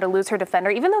around and try to lose her defender,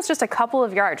 even though it's just a couple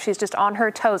of yards, she's just on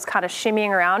her toes, kind of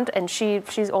shimmying around, and she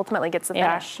ultimately gets the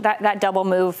finish. That double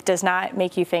move does not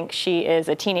make you think she is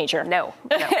a teenager. No.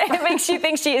 It makes you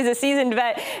think she is a seasoned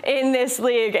vet in this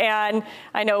league, and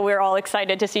I know we're all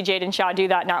excited to see Jayden Shaw do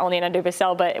that, not only in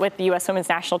NWSL, but with the U.S. Women's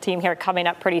National Team here coming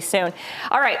up pretty soon.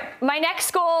 All right, my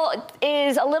next goal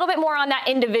is a little bit more on that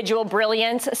individual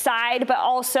brilliance side, but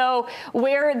also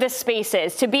where the space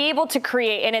is to be able to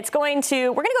create, and we're going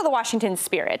to go the Washington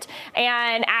Spirit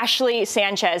and Ashley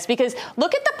Sanchez, because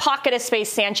look at the pocket of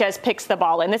space Sanchez picks the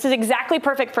ball in. This is exactly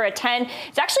perfect for a 10.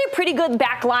 It's actually a pretty good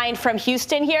back line from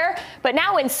Houston here, but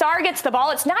now when Sarr gets the ball,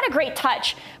 it's not a great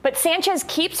touch, but Sanchez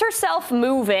keeps herself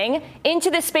moving into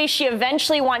the space she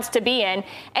eventually wants to be in,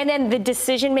 and then the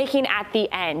decision making at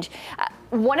the end.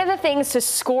 One of the things to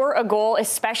score a goal,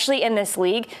 especially in this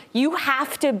league, you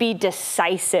have to be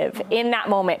decisive in that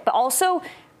moment, but also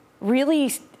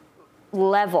really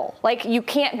level. Like you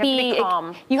can't be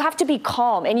calm. You have to be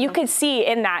calm. And you could see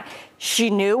in that she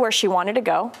knew where she wanted to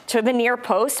go, to the near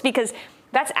post, because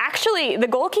that's actually, the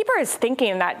goalkeeper is thinking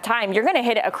in that time, you're going to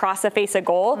hit it across the face of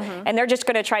goal, and they're just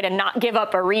going to try to not give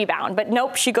up a rebound. But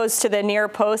nope, she goes to the near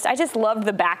post. I just loved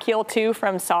the back heel too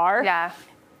from Sarr. Yeah.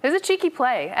 It was a cheeky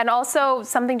play. And also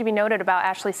something to be noted about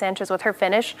Ashley Sanchez with her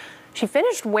finish, she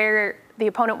finished where the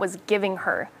opponent was giving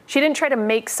her. She didn't try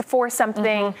to force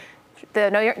something.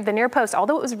 The near post,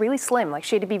 although it was really slim, like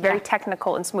she had to be very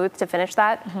technical and smooth to finish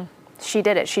that. She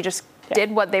did it. She just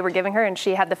did what they were giving her, and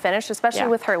she had the finish, especially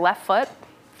with her left foot.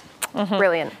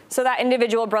 Brilliant. So that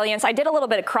individual brilliance. I did a little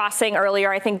bit of crossing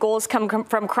earlier. I think goals come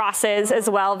from crosses as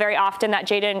well. Very often that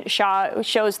Jayden Shaw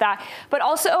shows that. But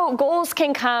also goals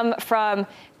can come from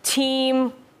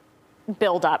team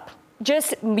buildup.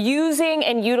 Just using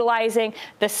and utilizing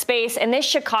the space. And this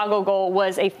Chicago goal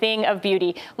was a thing of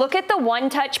beauty. Look at the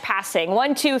one-touch passing.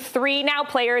 1, 2, 3 now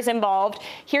players involved.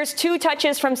 Here's 2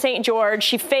 touches from St. George.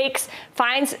 She fakes,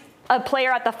 finds a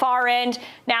player at the far end.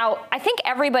 Now, I think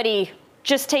everybody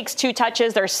just takes 2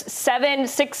 touches. There's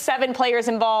 6, 7 players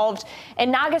involved.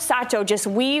 And Nagasato just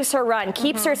weaves her run,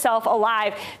 keeps herself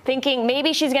alive, thinking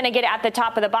maybe she's going to get it at the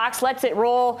top of the box, lets it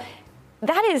roll.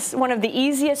 That is one of the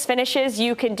easiest finishes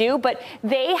you can do, but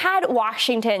they had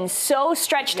Washington so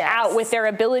stretched out with their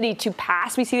ability to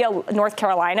pass. We see North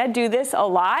Carolina do this a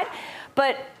lot,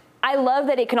 but I love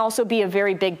that it can also be a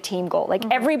very big team goal. Like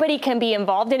everybody can be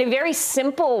involved in a very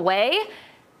simple way,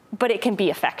 but it can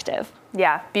be effective.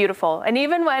 Yeah, beautiful. And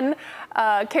even when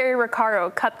Carrie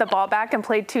Riccaro cut the ball back and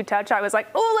played 2-touch, I was like,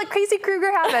 oh, let Casey Kruger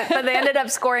have it. But they ended up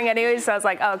scoring anyway, so I was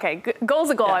like, oh, okay, goal's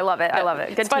a goal. I love it. I love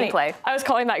it. Good team play. I was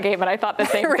calling that game, and I thought the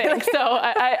same thing. So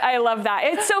I love that.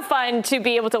 It's so fun to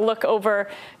be able to look over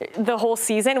the whole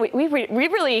season. We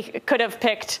really could have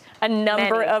picked a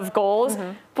number of goals.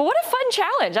 But what a fun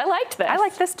challenge. I liked this. I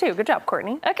like this too. Good job,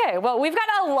 Courtney. Okay, well, we've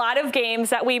got a lot of games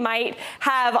that we might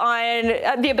have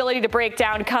on the ability to break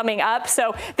down coming up.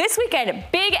 So this weekend,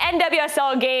 big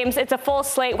NWSL games. It's a full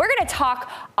slate. We're going to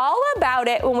talk all about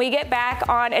it when we get back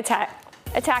on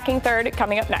Attacking Third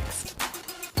coming up next.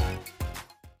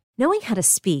 Knowing how to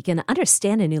speak and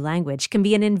understand a new language can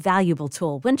be an invaluable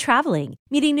tool when traveling,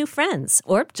 meeting new friends,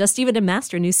 or just even to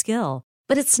master a new skill.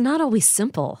 But it's not always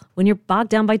simple when you're bogged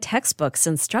down by textbooks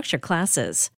and structured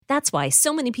classes. That's why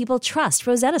so many people trust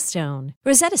Rosetta Stone.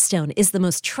 Rosetta Stone is the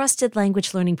most trusted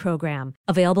language learning program,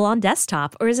 available on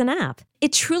desktop or as an app.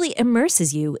 It truly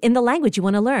immerses you in the language you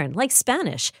want to learn, like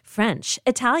Spanish, French,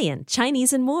 Italian,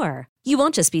 Chinese, and more. You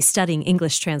won't just be studying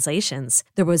English translations.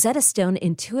 The Rosetta Stone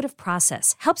intuitive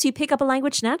process helps you pick up a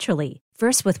language naturally,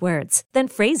 first with words, then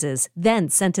phrases, then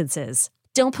sentences.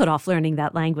 Don't put off learning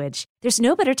that language. There's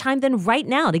no better time than right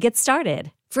now to get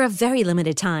started. For a very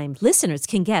limited time, listeners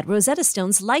can get Rosetta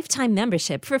Stone's lifetime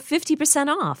membership for 50%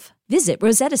 off. Visit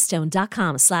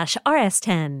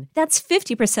rosettastone.com/rs10. That's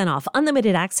 50% off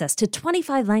unlimited access to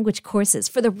 25 language courses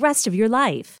for the rest of your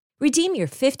life. Redeem your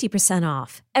 50%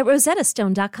 off at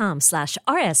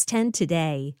rosettastone.com/rs10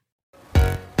 today.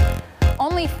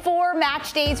 Only 4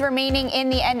 match days remaining in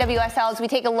the NWSL as we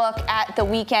take a look at the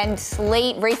weekend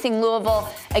slate. Racing Louisville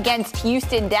against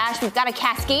Houston Dash. We've got a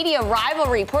Cascadia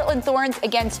rivalry. Portland Thorns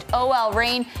against OL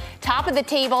Reign. Top of the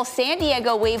table, San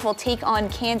Diego Wave will take on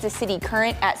Kansas City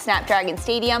Current at Snapdragon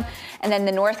Stadium. And then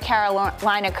the North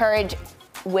Carolina Courage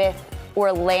with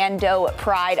Orlando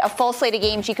Pride. A full slate of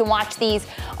games. You can watch these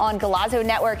on Golazo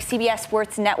Network, CBS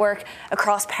Sports Network,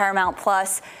 across Paramount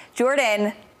Plus.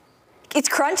 Jordan, it's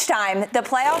crunch time. The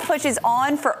playoff push is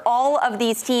on for all of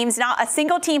these teams. Not a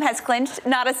single team has clinched.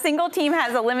 Not a single team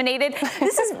has eliminated.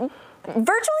 This is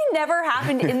virtually never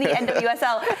happened in the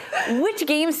NWSL. Which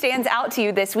game stands out to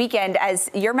you this weekend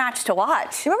as your match to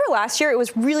watch? Remember last year it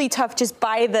was really tough just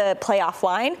by the playoff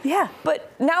line? Yeah. But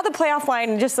now the playoff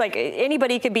line, just like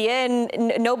anybody could be in,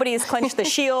 nobody's clinched the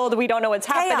shield, we don't know what's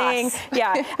happening.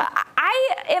 Yeah.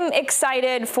 I am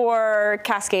excited for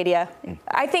Cascadia.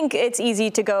 I think it's easy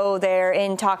to go there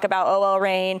and talk about OL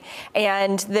Reign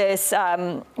and this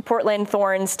Portland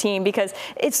Thorns team because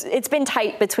it's been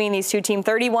tight between these two teams.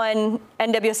 31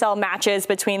 NWSL matches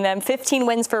between them, 15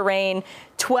 wins for Reign,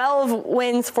 12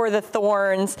 wins for the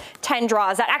Thorns, 10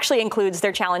 draws. That actually includes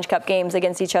their Challenge Cup games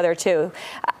against each other too.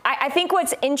 I think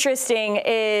what's interesting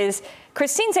is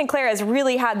Christine St. Clair has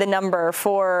really had the number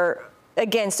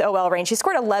against OL Reign. She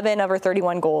scored 11 of her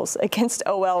 31 goals against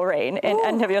OL Reign in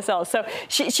NWSL. So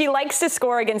she likes to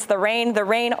score against the Reign. The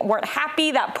Reign weren't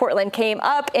happy that Portland came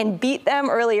up and beat them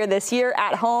earlier this year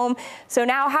at home. So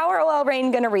now how are OL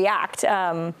Reign going to react?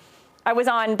 I was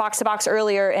on Box to Box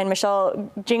earlier and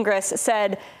Michelle Gingras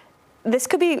said this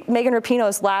could be Megan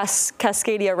Rapinoe's last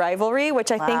Cascadia rivalry,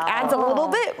 which I think adds a little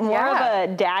bit more of a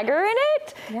dagger in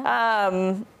it.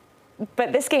 Yeah.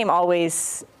 But this game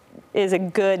always is a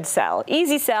good sell.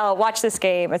 Easy sell. Watch this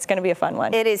game. It's going to be a fun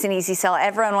one. It is an easy sell.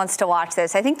 Everyone wants to watch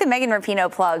this. I think the Megan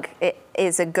Rapinoe plug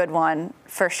is a good one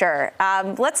for sure.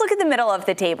 Let's look at the middle of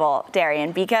the table,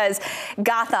 Darian, because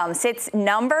Gotham sits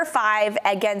number 5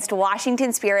 against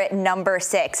Washington Spirit number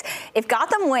 6. If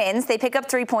Gotham wins, they pick up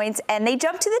 3 points and they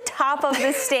jump to the top of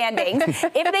the standings.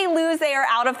 If they lose, they are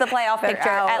out of the playoff picture,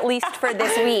 at least for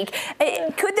this week.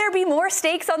 Could there be more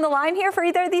stakes on the line here for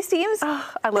either of these teams? Oh,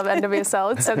 I love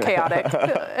NWSL. It's so chaotic.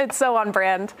 It's so on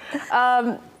brand.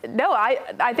 No,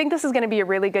 I think this is going to be a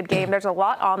really good game. There's a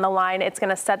lot on the line. It's going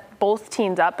to set both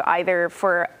teams up either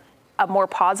for a more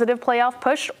positive playoff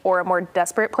push or a more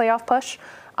desperate playoff push.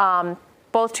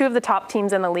 Both two of the top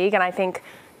teams in the league, and I think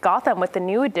Gotham with the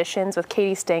new additions with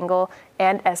Katie Stengel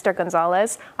and Esther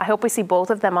Gonzalez, I hope we see both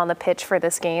of them on the pitch for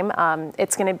this game.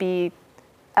 It's going to be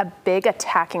a big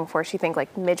attacking force. You think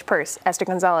like Midge Purse, Esther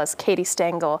Gonzalez, Katie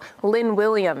Stengel, Lynn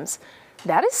Williams.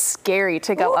 That is scary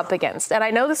to go up against. And I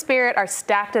know the Spirit are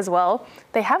stacked as well.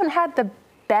 They haven't had the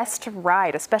best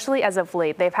ride, especially as of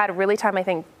late. They've had a really time, I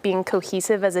think, being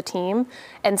cohesive as a team.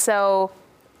 And so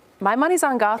my money's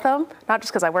on Gotham, not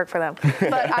just because I work for them,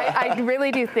 but I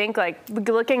really do think, like,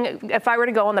 if I were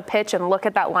to go on the pitch and look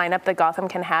at that lineup that Gotham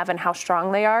can have and how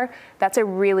strong they are, that's a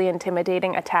really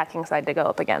intimidating attacking side to go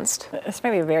up against. It's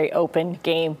maybe a very open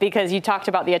game because you talked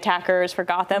about the attackers for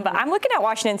Gotham, but I'm looking at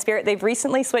Washington Spirit. They've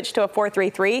recently switched to a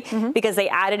 4-3-3 because they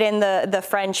added in the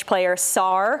French player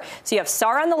Sarr. So you have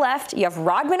Sarr on the left, you have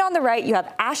Rodman on the right, you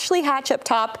have Ashley Hatch up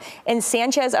top, and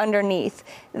Sanchez underneath.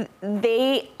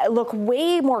 They look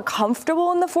way more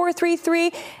comfortable in the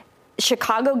 4-3-3.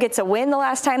 Chicago gets a win the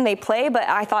last time they play, but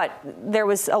I thought there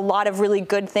was a lot of really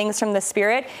good things from the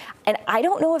Spirit. And I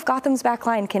don't know if Gotham's back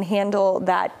line can handle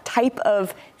that type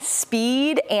of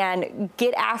speed and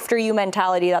get after you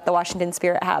mentality that the Washington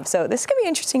Spirit have. So this could be an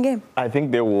interesting game. I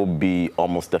think there will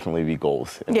almost definitely be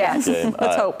goals in this game.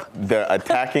 Let's hope. The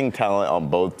attacking talent on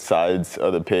both sides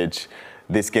of the pitch.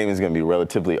 This game is going to be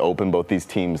relatively open. Both these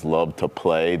teams love to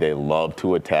play. They love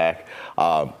to attack.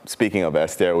 Speaking of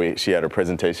Esther, she had her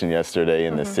presentation yesterday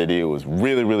in the city. It was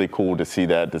really, really cool to see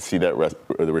that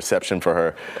the reception for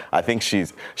her. I think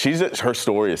her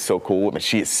story is so cool. I mean,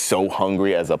 she is so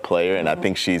hungry as a player, and I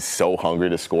think she's so hungry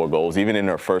to score goals. Even in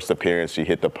her first appearance, she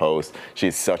hit the post.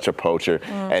 She's such a poacher.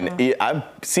 And I've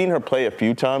seen her play a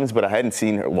few times, but I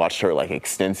hadn't watched her like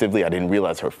extensively. I didn't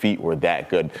realize her feet were that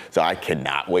good. So I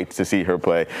cannot wait to see her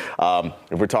play.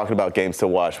 If we're talking about games to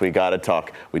watch, we got to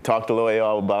talk. We talked to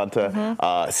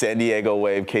LaBonta, San Diego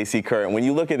Wave, KC Current. When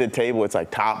you look at the table, it's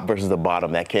like top versus the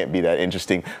bottom. That can't be that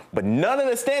interesting. But none of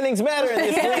the standings matter in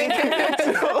this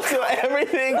league. So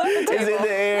everything is in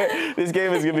the air. This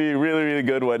game is going to be a really, really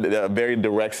good one. A very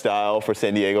direct style for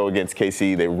San Diego against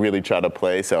KC. They really try to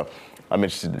play. So I'm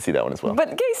interested to see that one as well.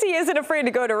 But KC isn't afraid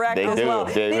to go direct as well.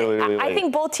 They really I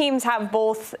think both teams have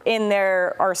both in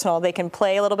their arsenal. They can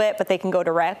play a little bit, but they can go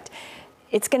direct.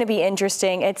 It's going to be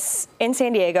interesting. It's in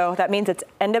San Diego. That means it's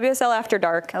NWSL After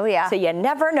Dark. Oh, yeah. So you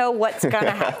never know what's going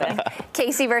to happen.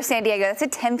 KC versus San Diego. That's a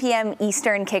 10 p.m.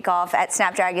 Eastern kickoff at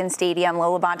Snapdragon Stadium.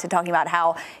 LaBonta talking about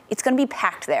how it's going to be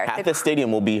packed there. Half the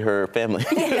stadium will be her family.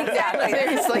 Exactly.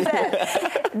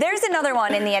 There's another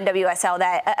one in the NWSL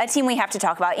that a team we have to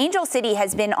talk about. Angel City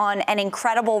has been on an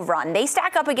incredible run. They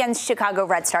stack up against Chicago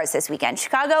Red Stars this weekend.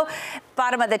 Chicago,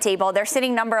 bottom of the table. They're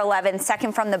sitting number 11,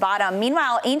 second from the bottom.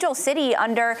 Meanwhile, Angel City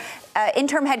under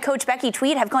interim head coach Becky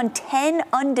Tweed have gone 10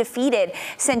 undefeated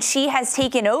since she has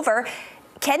taken over.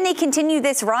 Can they continue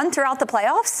this run throughout the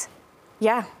playoffs?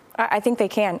 Yeah, I think they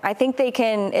can. I think they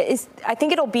can. I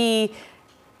think it'll be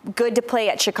good to play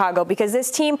at Chicago because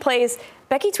this team plays.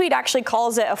 Becky Tweed actually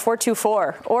calls it a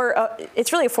 4-2-4, or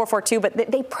it's really a 4-4-2,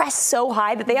 but they press so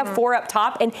high that they have four up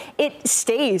top, and it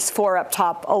stays four up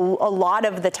top a lot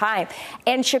of the time.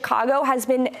 And Chicago has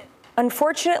been,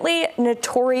 unfortunately,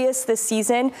 notorious this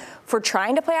season for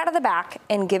trying to play out of the back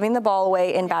and giving the ball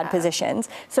away in bad positions.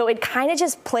 So it kind of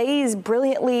just plays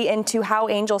brilliantly into how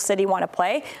Angel City want to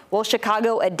play. Will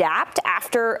Chicago adapt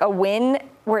after a win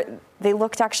where they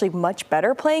looked actually much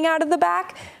better playing out of the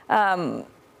back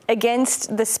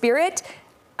against the Spirit?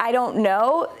 I don't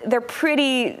know. They're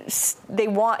pretty.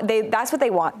 That's what they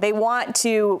want. They want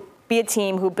to be a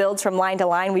team who builds from line to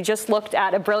line. We just looked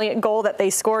at a brilliant goal that they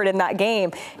scored in that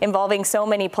game involving so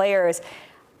many players.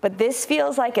 But this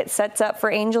feels like it sets up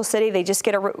for Angel City. They just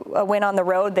get a win on the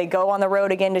road. They go on the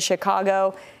road again to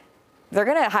Chicago. They're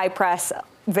going to high press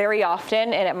very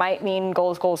often, and it might mean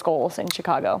goals in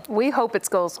Chicago. We hope it's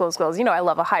goals. You know I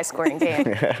love a high-scoring game.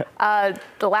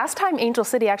 The last time Angel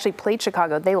City actually played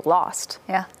Chicago, they lost.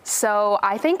 Yeah. So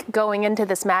I think going into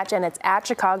this match, and it's at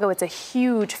Chicago, it's a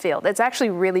huge field. It's actually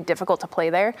really difficult to play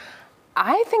there.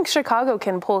 I think Chicago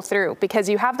can pull through because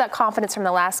you have that confidence from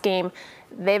the last game.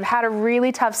 They've had a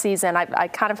really tough season. I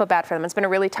kind of feel bad for them. It's been a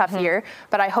really tough year,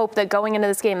 but I hope that going into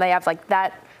this game, they have like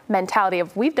that mentality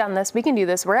of we've done this, we can do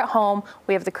this, we're at home,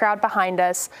 we have the crowd behind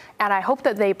us, and I hope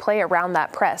that they play around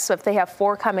that press. So if they have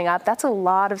four coming up, that's a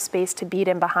lot of space to beat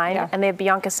in behind, and they have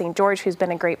Bianca St. George, who's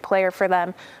been a great player for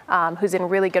them, who's in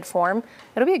really good form.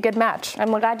 It'll be a good match. I'm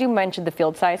glad you mentioned the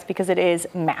field size because it is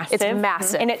massive. It's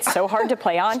massive. And it's so hard to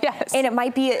play on. Yes. And it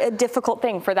might be a difficult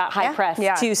thing for that high press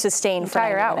to sustain for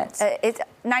 90 minutes.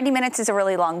 90 minutes is a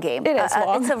really long game. It is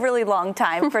long. It's a really long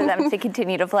time for them to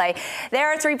continue to play. There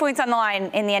are 3 points on the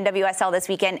line in the NWSL this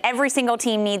weekend. Every single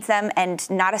team needs them, and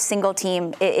not a single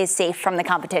team is safe from the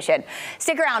competition.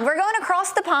 Stick around. We're going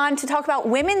across the pond to talk about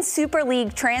Women's Super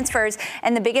League transfers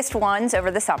and the biggest ones over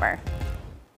the summer.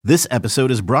 This episode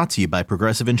is brought to you by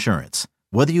Progressive Insurance.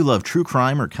 Whether you love true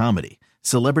crime or comedy,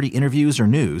 celebrity interviews or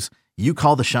news, you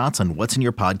call the shots on what's in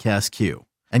your podcast queue.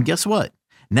 And guess what?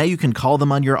 Now you can call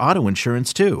them on your auto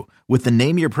insurance too with the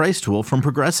Name Your Price tool from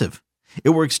Progressive. It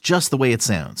works just the way it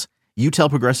sounds. You tell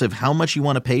Progressive how much you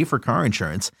want to pay for car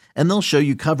insurance, and they'll show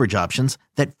you coverage options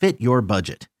that fit your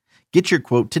budget. Get your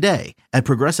quote today at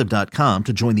Progressive.com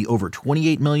to join the over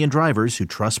 28 million drivers who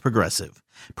trust Progressive.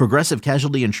 Progressive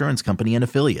Casualty Insurance Company and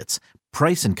Affiliates.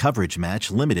 Price and coverage match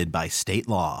limited by state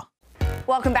law.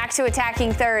 Welcome back to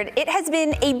Attacking Third. It has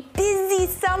been a busy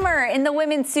summer in the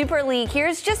Women's Super League.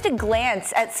 Here's just a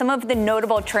glance at some of the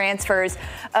notable transfers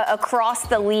across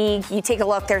the league. You take a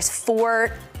look, there's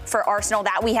 4 for Arsenal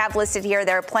that we have listed here.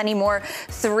 There are plenty more.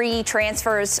 3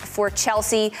 transfers for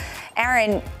Chelsea.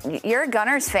 Aaron, you're a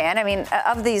Gunners fan. I mean,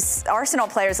 of these Arsenal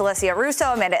players, Alessia Russo,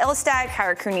 Amanda Ilstak,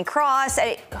 Kyra Cooney-Cross,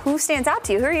 who stands out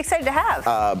to you? Who are you excited to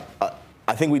have?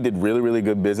 I think we did really, really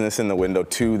good business in the window.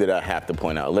 2 that I have to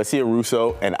point out. Alessia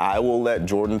Russo, and I will let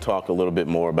Jordan talk a little bit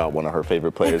more about one of her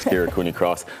favorite players, Kyra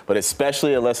Cooney-Cross, but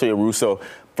especially Alessia Russo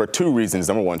for 2 reasons.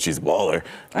 Number 1, she's a baller.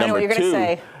 I know what you're going to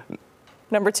say.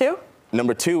 Number 2?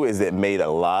 Number 2 is it made a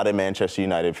lot of Manchester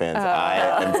United fans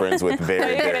I am friends with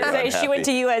very, very unhappy. She went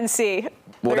to UNC.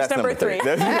 Well, There's that's number 3.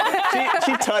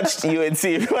 She touched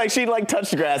UNC, she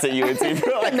touched grass at UNC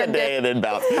for a day and then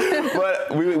bounced.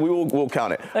 But we'll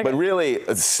count it. Okay. But really,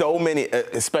 so many,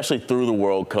 especially through the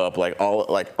World Cup,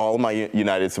 all my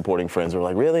United supporting friends were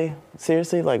like, really?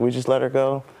 Seriously? We just let her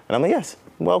go? And I'm like, yes.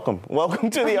 Welcome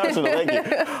to the Arsenal. Thank you.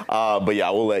 But yeah,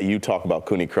 we'll let you talk about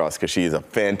Cooney Cross because she is a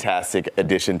fantastic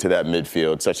addition to that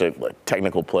midfield. Such a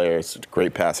technical player, such a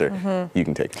great passer. Mm-hmm. You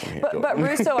can take it from here. But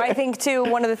Russo, I think too,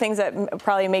 one of the things that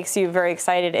probably makes you very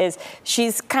excited is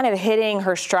she's kind of hitting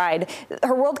her stride.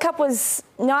 Her World Cup was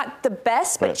not the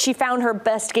best, but she found her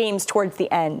best games towards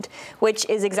the end, which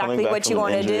is exactly what you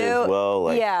want to do. As well,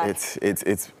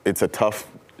 it's a tough.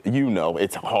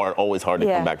 It's always hard to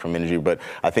come back from injury, but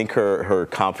I think her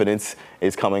confidence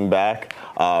is coming back,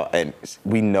 and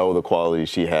we know the quality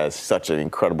she has. Such an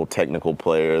incredible technical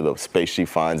player, the space she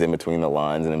finds in between the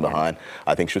lines and in behind.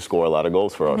 I think she'll score a lot of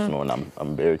goals for Arsenal, and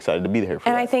I'm very excited to be there for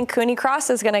and that. I think Cooney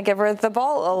Cross is going to give her the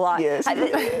ball a lot. Yes.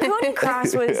 Cooney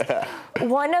Cross was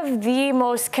one of the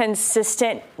most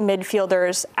consistent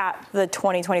midfielders at the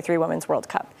 2023 Women's World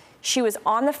Cup. She was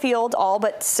on the field all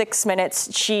but 6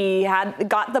 minutes. She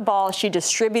got the ball. She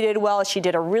distributed well. She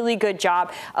did a really good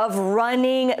job of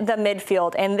running the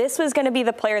midfield. And this was going to be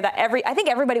the player that I think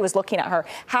everybody was looking at her.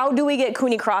 How do we get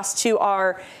Cooney Cross to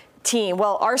our team?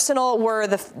 Well, Arsenal were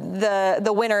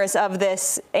the winners of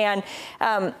this, and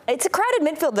it's a crowded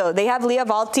midfield though. They have Leah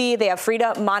Valti, they have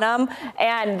Frida Manam,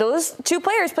 and those two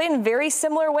players play in very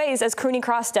similar ways as Cooney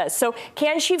Cross does. So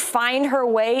can she find her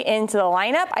way into the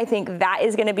lineup? I think that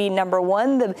is going to be number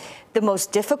one, the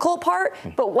most difficult part.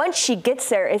 But once she gets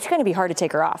there, it's going to be hard to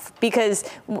take her off, because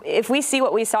if we see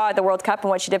what we saw at the World Cup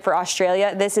and what she did for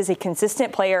Australia, this is a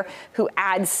consistent player who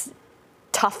adds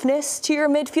toughness to your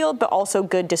midfield, but also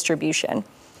good distribution.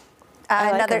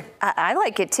 I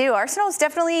like it too. Arsenal is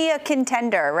definitely a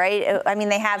contender, right? I mean,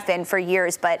 they have been for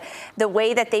years, but the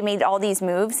way that they made all these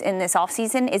moves in this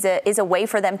offseason is a way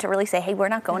for them to really say, hey, we're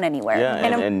not going anywhere. Yeah,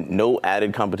 and no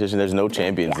added competition. There's no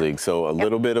Champions League. So a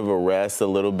little bit of a rest, a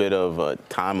little bit of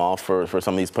time off for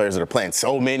some of these players that are playing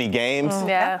so many games,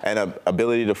 and an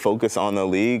ability to focus on the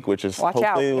league, which is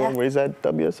hopefully raise that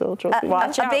WSL trophy.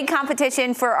 A big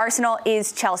competition for Arsenal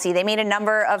is Chelsea. They made a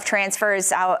number of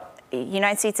transfers out.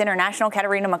 United States international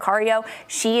Katarina Macario.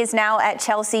 She is now at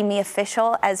Chelsea. Mia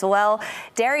Fishel as well.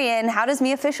 Darian, how does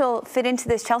Mia Fishel fit into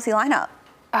this Chelsea lineup?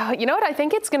 You know what? I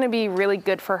think it's going to be really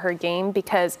good for her game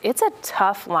because it's a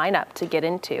tough lineup to get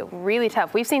into. Really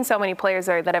tough. We've seen so many players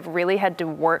there that have really had to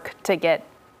work to get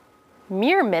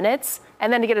mere minutes,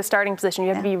 and then to get a starting position,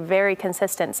 you have to be very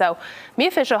consistent. So Mia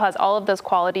Fishel has all of those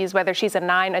qualities, whether she's a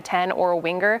 9, a 10, or a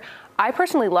winger. I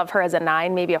personally love her as a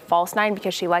 9, maybe a false 9,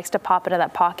 because she likes to pop into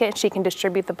that pocket. She can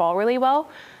distribute the ball really well.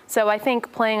 So I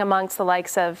think playing amongst the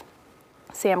likes of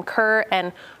Sam Kerr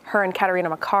and her and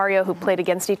Katarina Macario, who played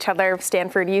against each other,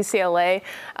 Stanford, UCLA,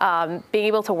 being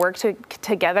able to work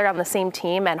together on the same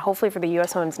team and hopefully for the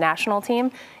U.S. Women's National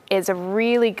Team is a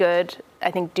really good,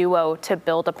 I think, duo to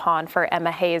build upon for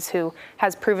Emma Hayes, who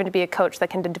has proven to be a coach that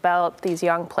can develop these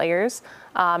young players.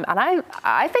 And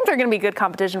I think they're going to be good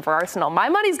competition for Arsenal. My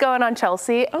money's going on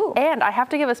Chelsea. Oh. And I have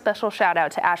to give a special shout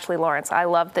out to Ashley Lawrence. I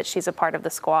love that she's a part of the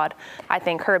squad. I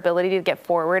think her ability to get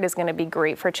forward is going to be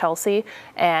great for Chelsea,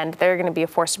 and they're going to be a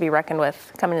force to be reckoned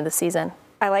with coming into the season.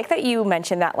 I like that you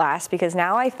mentioned that last, because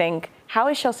now I think, how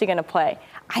is Chelsea going to play?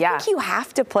 I think you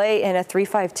have to play in a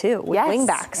 3-5-2 with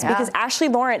wingbacks, because Ashley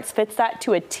Lawrence fits that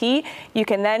to a T. You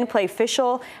can then play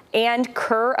Fishel and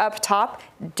Kerr up top,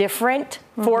 different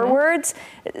forwards,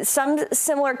 some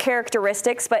similar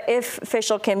characteristics, but if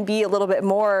Fishel can be a little bit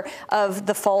more of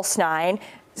the false 9,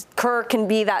 Kerr can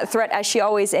be that threat as she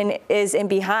always is in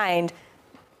behind.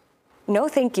 No,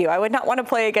 thank you. I would not want to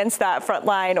play against that front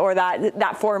line or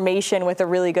that formation with a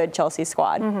really good Chelsea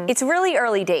squad. It's really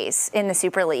early days in the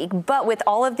Super League, but with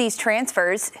all of these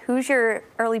transfers, who's your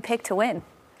early pick to win?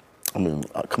 I mean,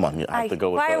 come on, I have to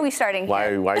go with Why are we starting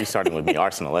here? Why are you starting with me?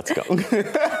 Arsenal, let's go.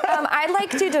 I'd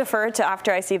like to defer to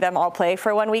after I see them all play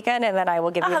for one weekend, and then I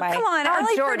will give you my... Come on,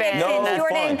 early Jordan. predictions.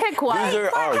 Jordan, pick one. These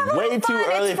are way too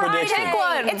early predictions. Pick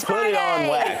one. It's Put it on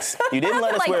wax. You didn't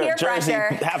let us wear a jersey.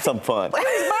 Have some fun.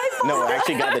 No, I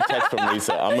actually got the text from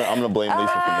Lisa. I'm going to blame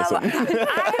Lisa for this one. I'm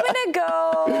going to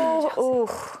go...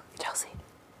 Chelsea.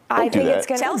 I think it's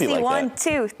going to Chelsea like 1,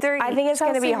 2, 3. I think it's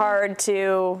going to be hard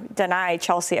to deny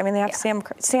Chelsea. I mean, they have Sam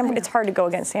Kerr. It's hard to go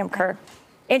against Sam Kerr.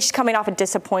 And she's coming off a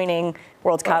disappointing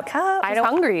World Cup. She's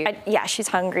hungry. She's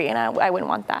hungry, and I wouldn't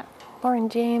want that. Lauren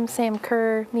James, Sam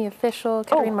Kerr, Mia Fishel,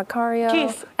 Katerine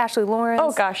Macario, Ashley Lawrence.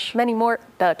 Oh, gosh. Many more.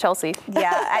 Chelsea.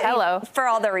 Yeah. Hello. For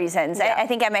all the reasons. Yeah. I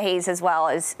think Emma Hayes as well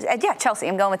is, Chelsea.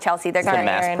 I'm going with Chelsea. They're It's a going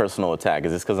mass Aaron. personal attack.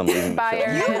 Is this because I'm leaving the show?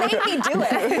 You made me do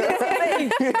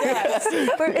it. Yes.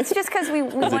 It's just because we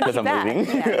want because you I'm back. leaving?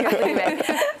 Yeah, you're leaving.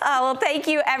 Well, thank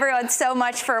you everyone so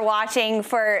much for watching.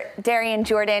 For Darian,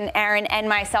 Jordan, Aaron, and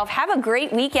myself, have a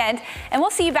great weekend, and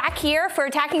we'll see you back here for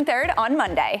Attacking Third on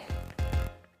Monday.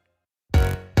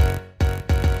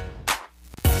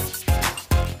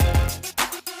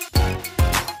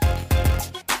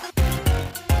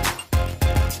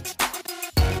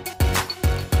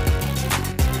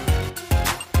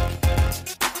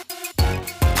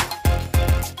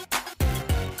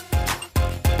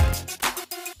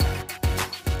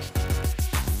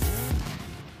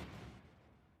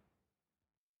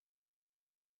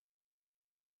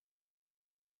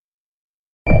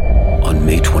 On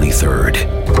May 23rd.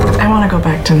 I want to go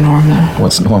back to normal.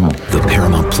 What's normal? The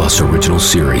Paramount Plus original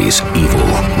series, Evil,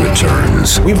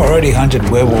 returns. We've already hunted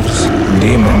werewolves,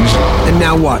 demons. And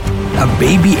now what? A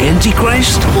baby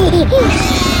Antichrist?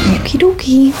 Okie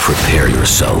dokie. Prepare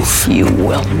yourself. You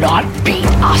will not beat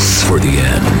us. For the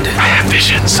end. I have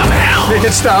visions of hell. Make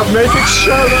it stop. Make it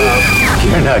shut up.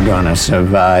 You're not gonna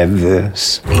survive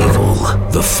this. Evil,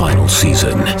 the final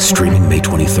season. Streaming May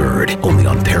 23rd, only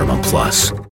on Paramount Plus.